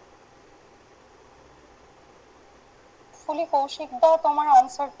 ফুলি কৌশিক দা তোমার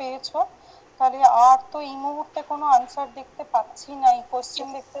আনসার পেয়েছো? তাহলে আর তো এই মুহূর্তে কোনো আনসার দেখতে পাচ্ছি না, এই কোশ্চেন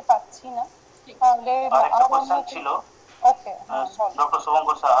দেখতে পাচ্ছি না। তাহলে আরেকটা কোশ্চেন ছিল ওকে, doctor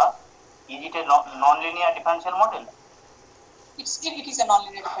Shubhankar Saha, is it a non-linear differential model? It is a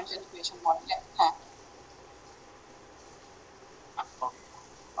non-linear differential equation model. হ্যাঁ।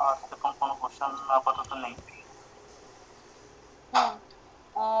 আর সেরকম কোনো কোশ্চেন আপাতত নেই।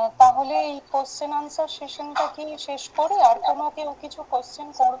 তাহলে এই কোশ্চেন আনসার সেশনটা কি শেষ করি? আর কোনো কেউ কিছু কোশ্চেন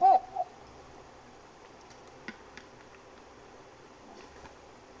করবে?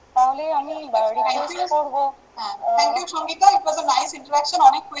 তাহলে আমি রিকোয়েস্ট করব। Thank you Sangeeta, it was a nice interaction.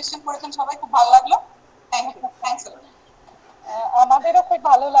 অনেক কোশ্চেন করেছেন সবাই, খুব ভালো লাগলো। থ্যাংক ইউ, থ্যাঙ্কস আ লট। আমাদেরও খুব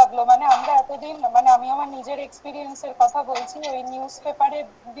ভালো লাগলো। মানে আমরা এতদিন, মানে আমি আমার নিজের এক্সপিরিয়েন্সের কথা বলছি, ওই নিউজ পেপারে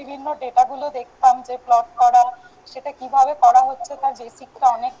বিভিন্ন ডেটাগুলো দেখতাম যে প্লট করা, সেটা কিভাবে করা হচ্ছে তার বেসিকটা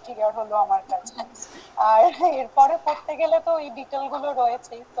অনেক ক্লিয়ার হলো আমার কাছে। আর এরপরে পড়তে গেলে তো এই ডিটেলগুলো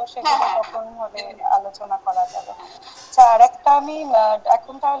রয়েছেই, তো সেগুলো তখন হলে আলোচনা করা যাবে। আচ্ছা, আর একটা আমি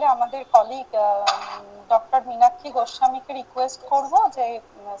এখন তাহলে আমাদের কলিগ ডক্টর মীনাক্ষী গোস্বামীকে রিকোয়েস্ট করব যে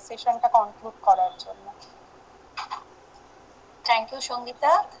সেশনটা কনক্লুড করার জন্য। Thank you,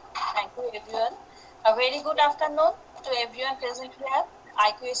 Shongita. Thank you, everyone. A very good afternoon to everyone present here.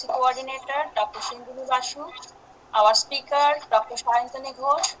 IQAC coordinator, Dr. Shindulu Basu, our speaker, Dr. Shayantani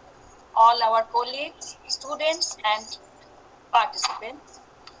Ghosh, all our colleagues, students, and participants.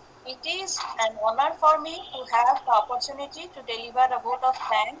 It is an honor for me to have the opportunity to deliver a vote of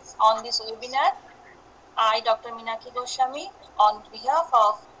thanks on this webinar. I, Dr. Meenakshi Goswami, on behalf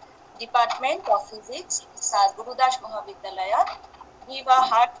of Department of Physics, Sir Gurudas Mahavidyalaya, give a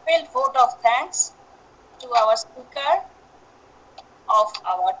heartfelt vote of thanks to our speaker of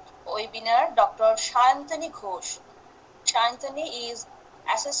our webinar, Dr. Shayantani Ghosh. Shayantani is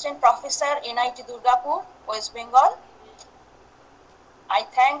Assistant Professor, NIT Durgapur, West Bengal. I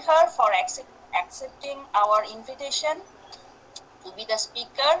thank her for accepting our invitation to be the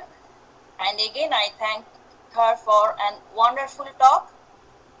speaker, and again I thank her for a wonderful talk.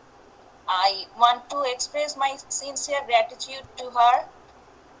 I want to express my sincere gratitude to her.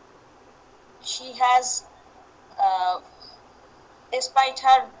 She has, despite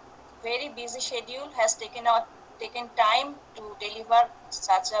her very busy schedule, has taken time to deliver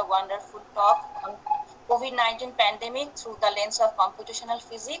such a wonderful talk on COVID-19 pandemic through the lens of computational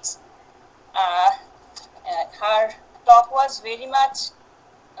physics. Her talk was very much,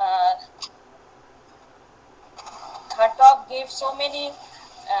 her talk gave so many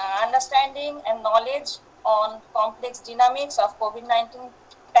understanding and knowledge on complex dynamics of COVID-19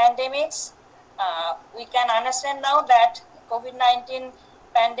 pandemics. We can understand now that COVID-19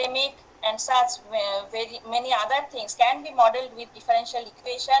 pandemic and such very many other things can be modeled with differential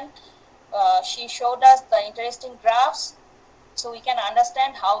equation. She showed us the interesting graphs, so we can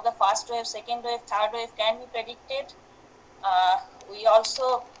understand how the first wave, second wave, third wave can be predicted. We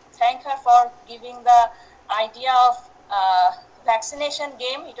also thank her for giving the idea of vaccination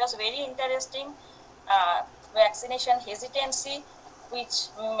game. It was very interesting. Vaccination hesitancy, which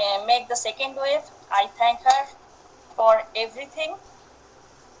may make the second wave. I thank her for everything.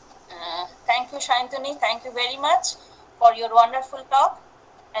 Thank you, Shantanu. Thank you very much for your wonderful talk.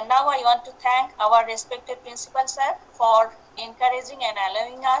 And now I want to thank our respected principal sir for encouraging and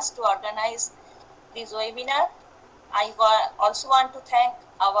allowing us to organize this webinar. I also want to thank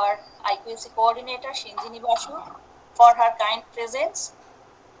our IQAC coordinator, Shinjini Basu, for her kind presence.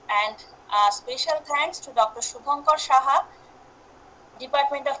 And special thanks to Dr. Shubhankar Saha,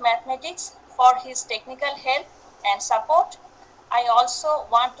 Department of Mathematics, for his technical help and support. I also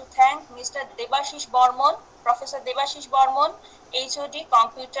want to thank Mr. Debashish Barmon, Professor Debashish Barmon, HOD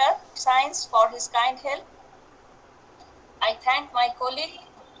Computer Science, for his kind help. I thank my colleague,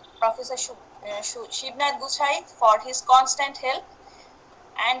 Professor Shivnath Guchai, for his constant help.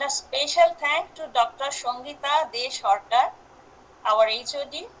 And a special thank to Dr. Sangita Desharkar, our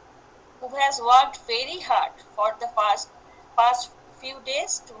HOD, who has worked very hard for the past few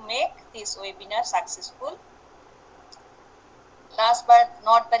days to make this webinar successful. Last but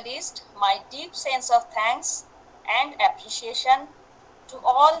not the least, my deep sense of thanks and appreciation to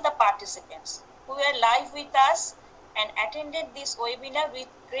all the participants who were live with us and attended this webinar with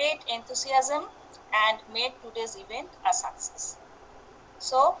great enthusiasm and made today's event a success.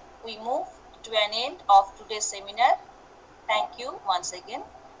 So we move to an end of today's seminar. Thank you once again.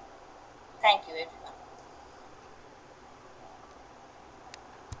 Thank you, everyone.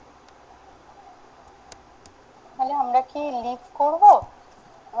 তাহলে আমরা কি leave করব?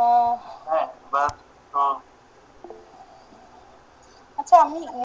 হ্যাঁ, আচ্ছা আমি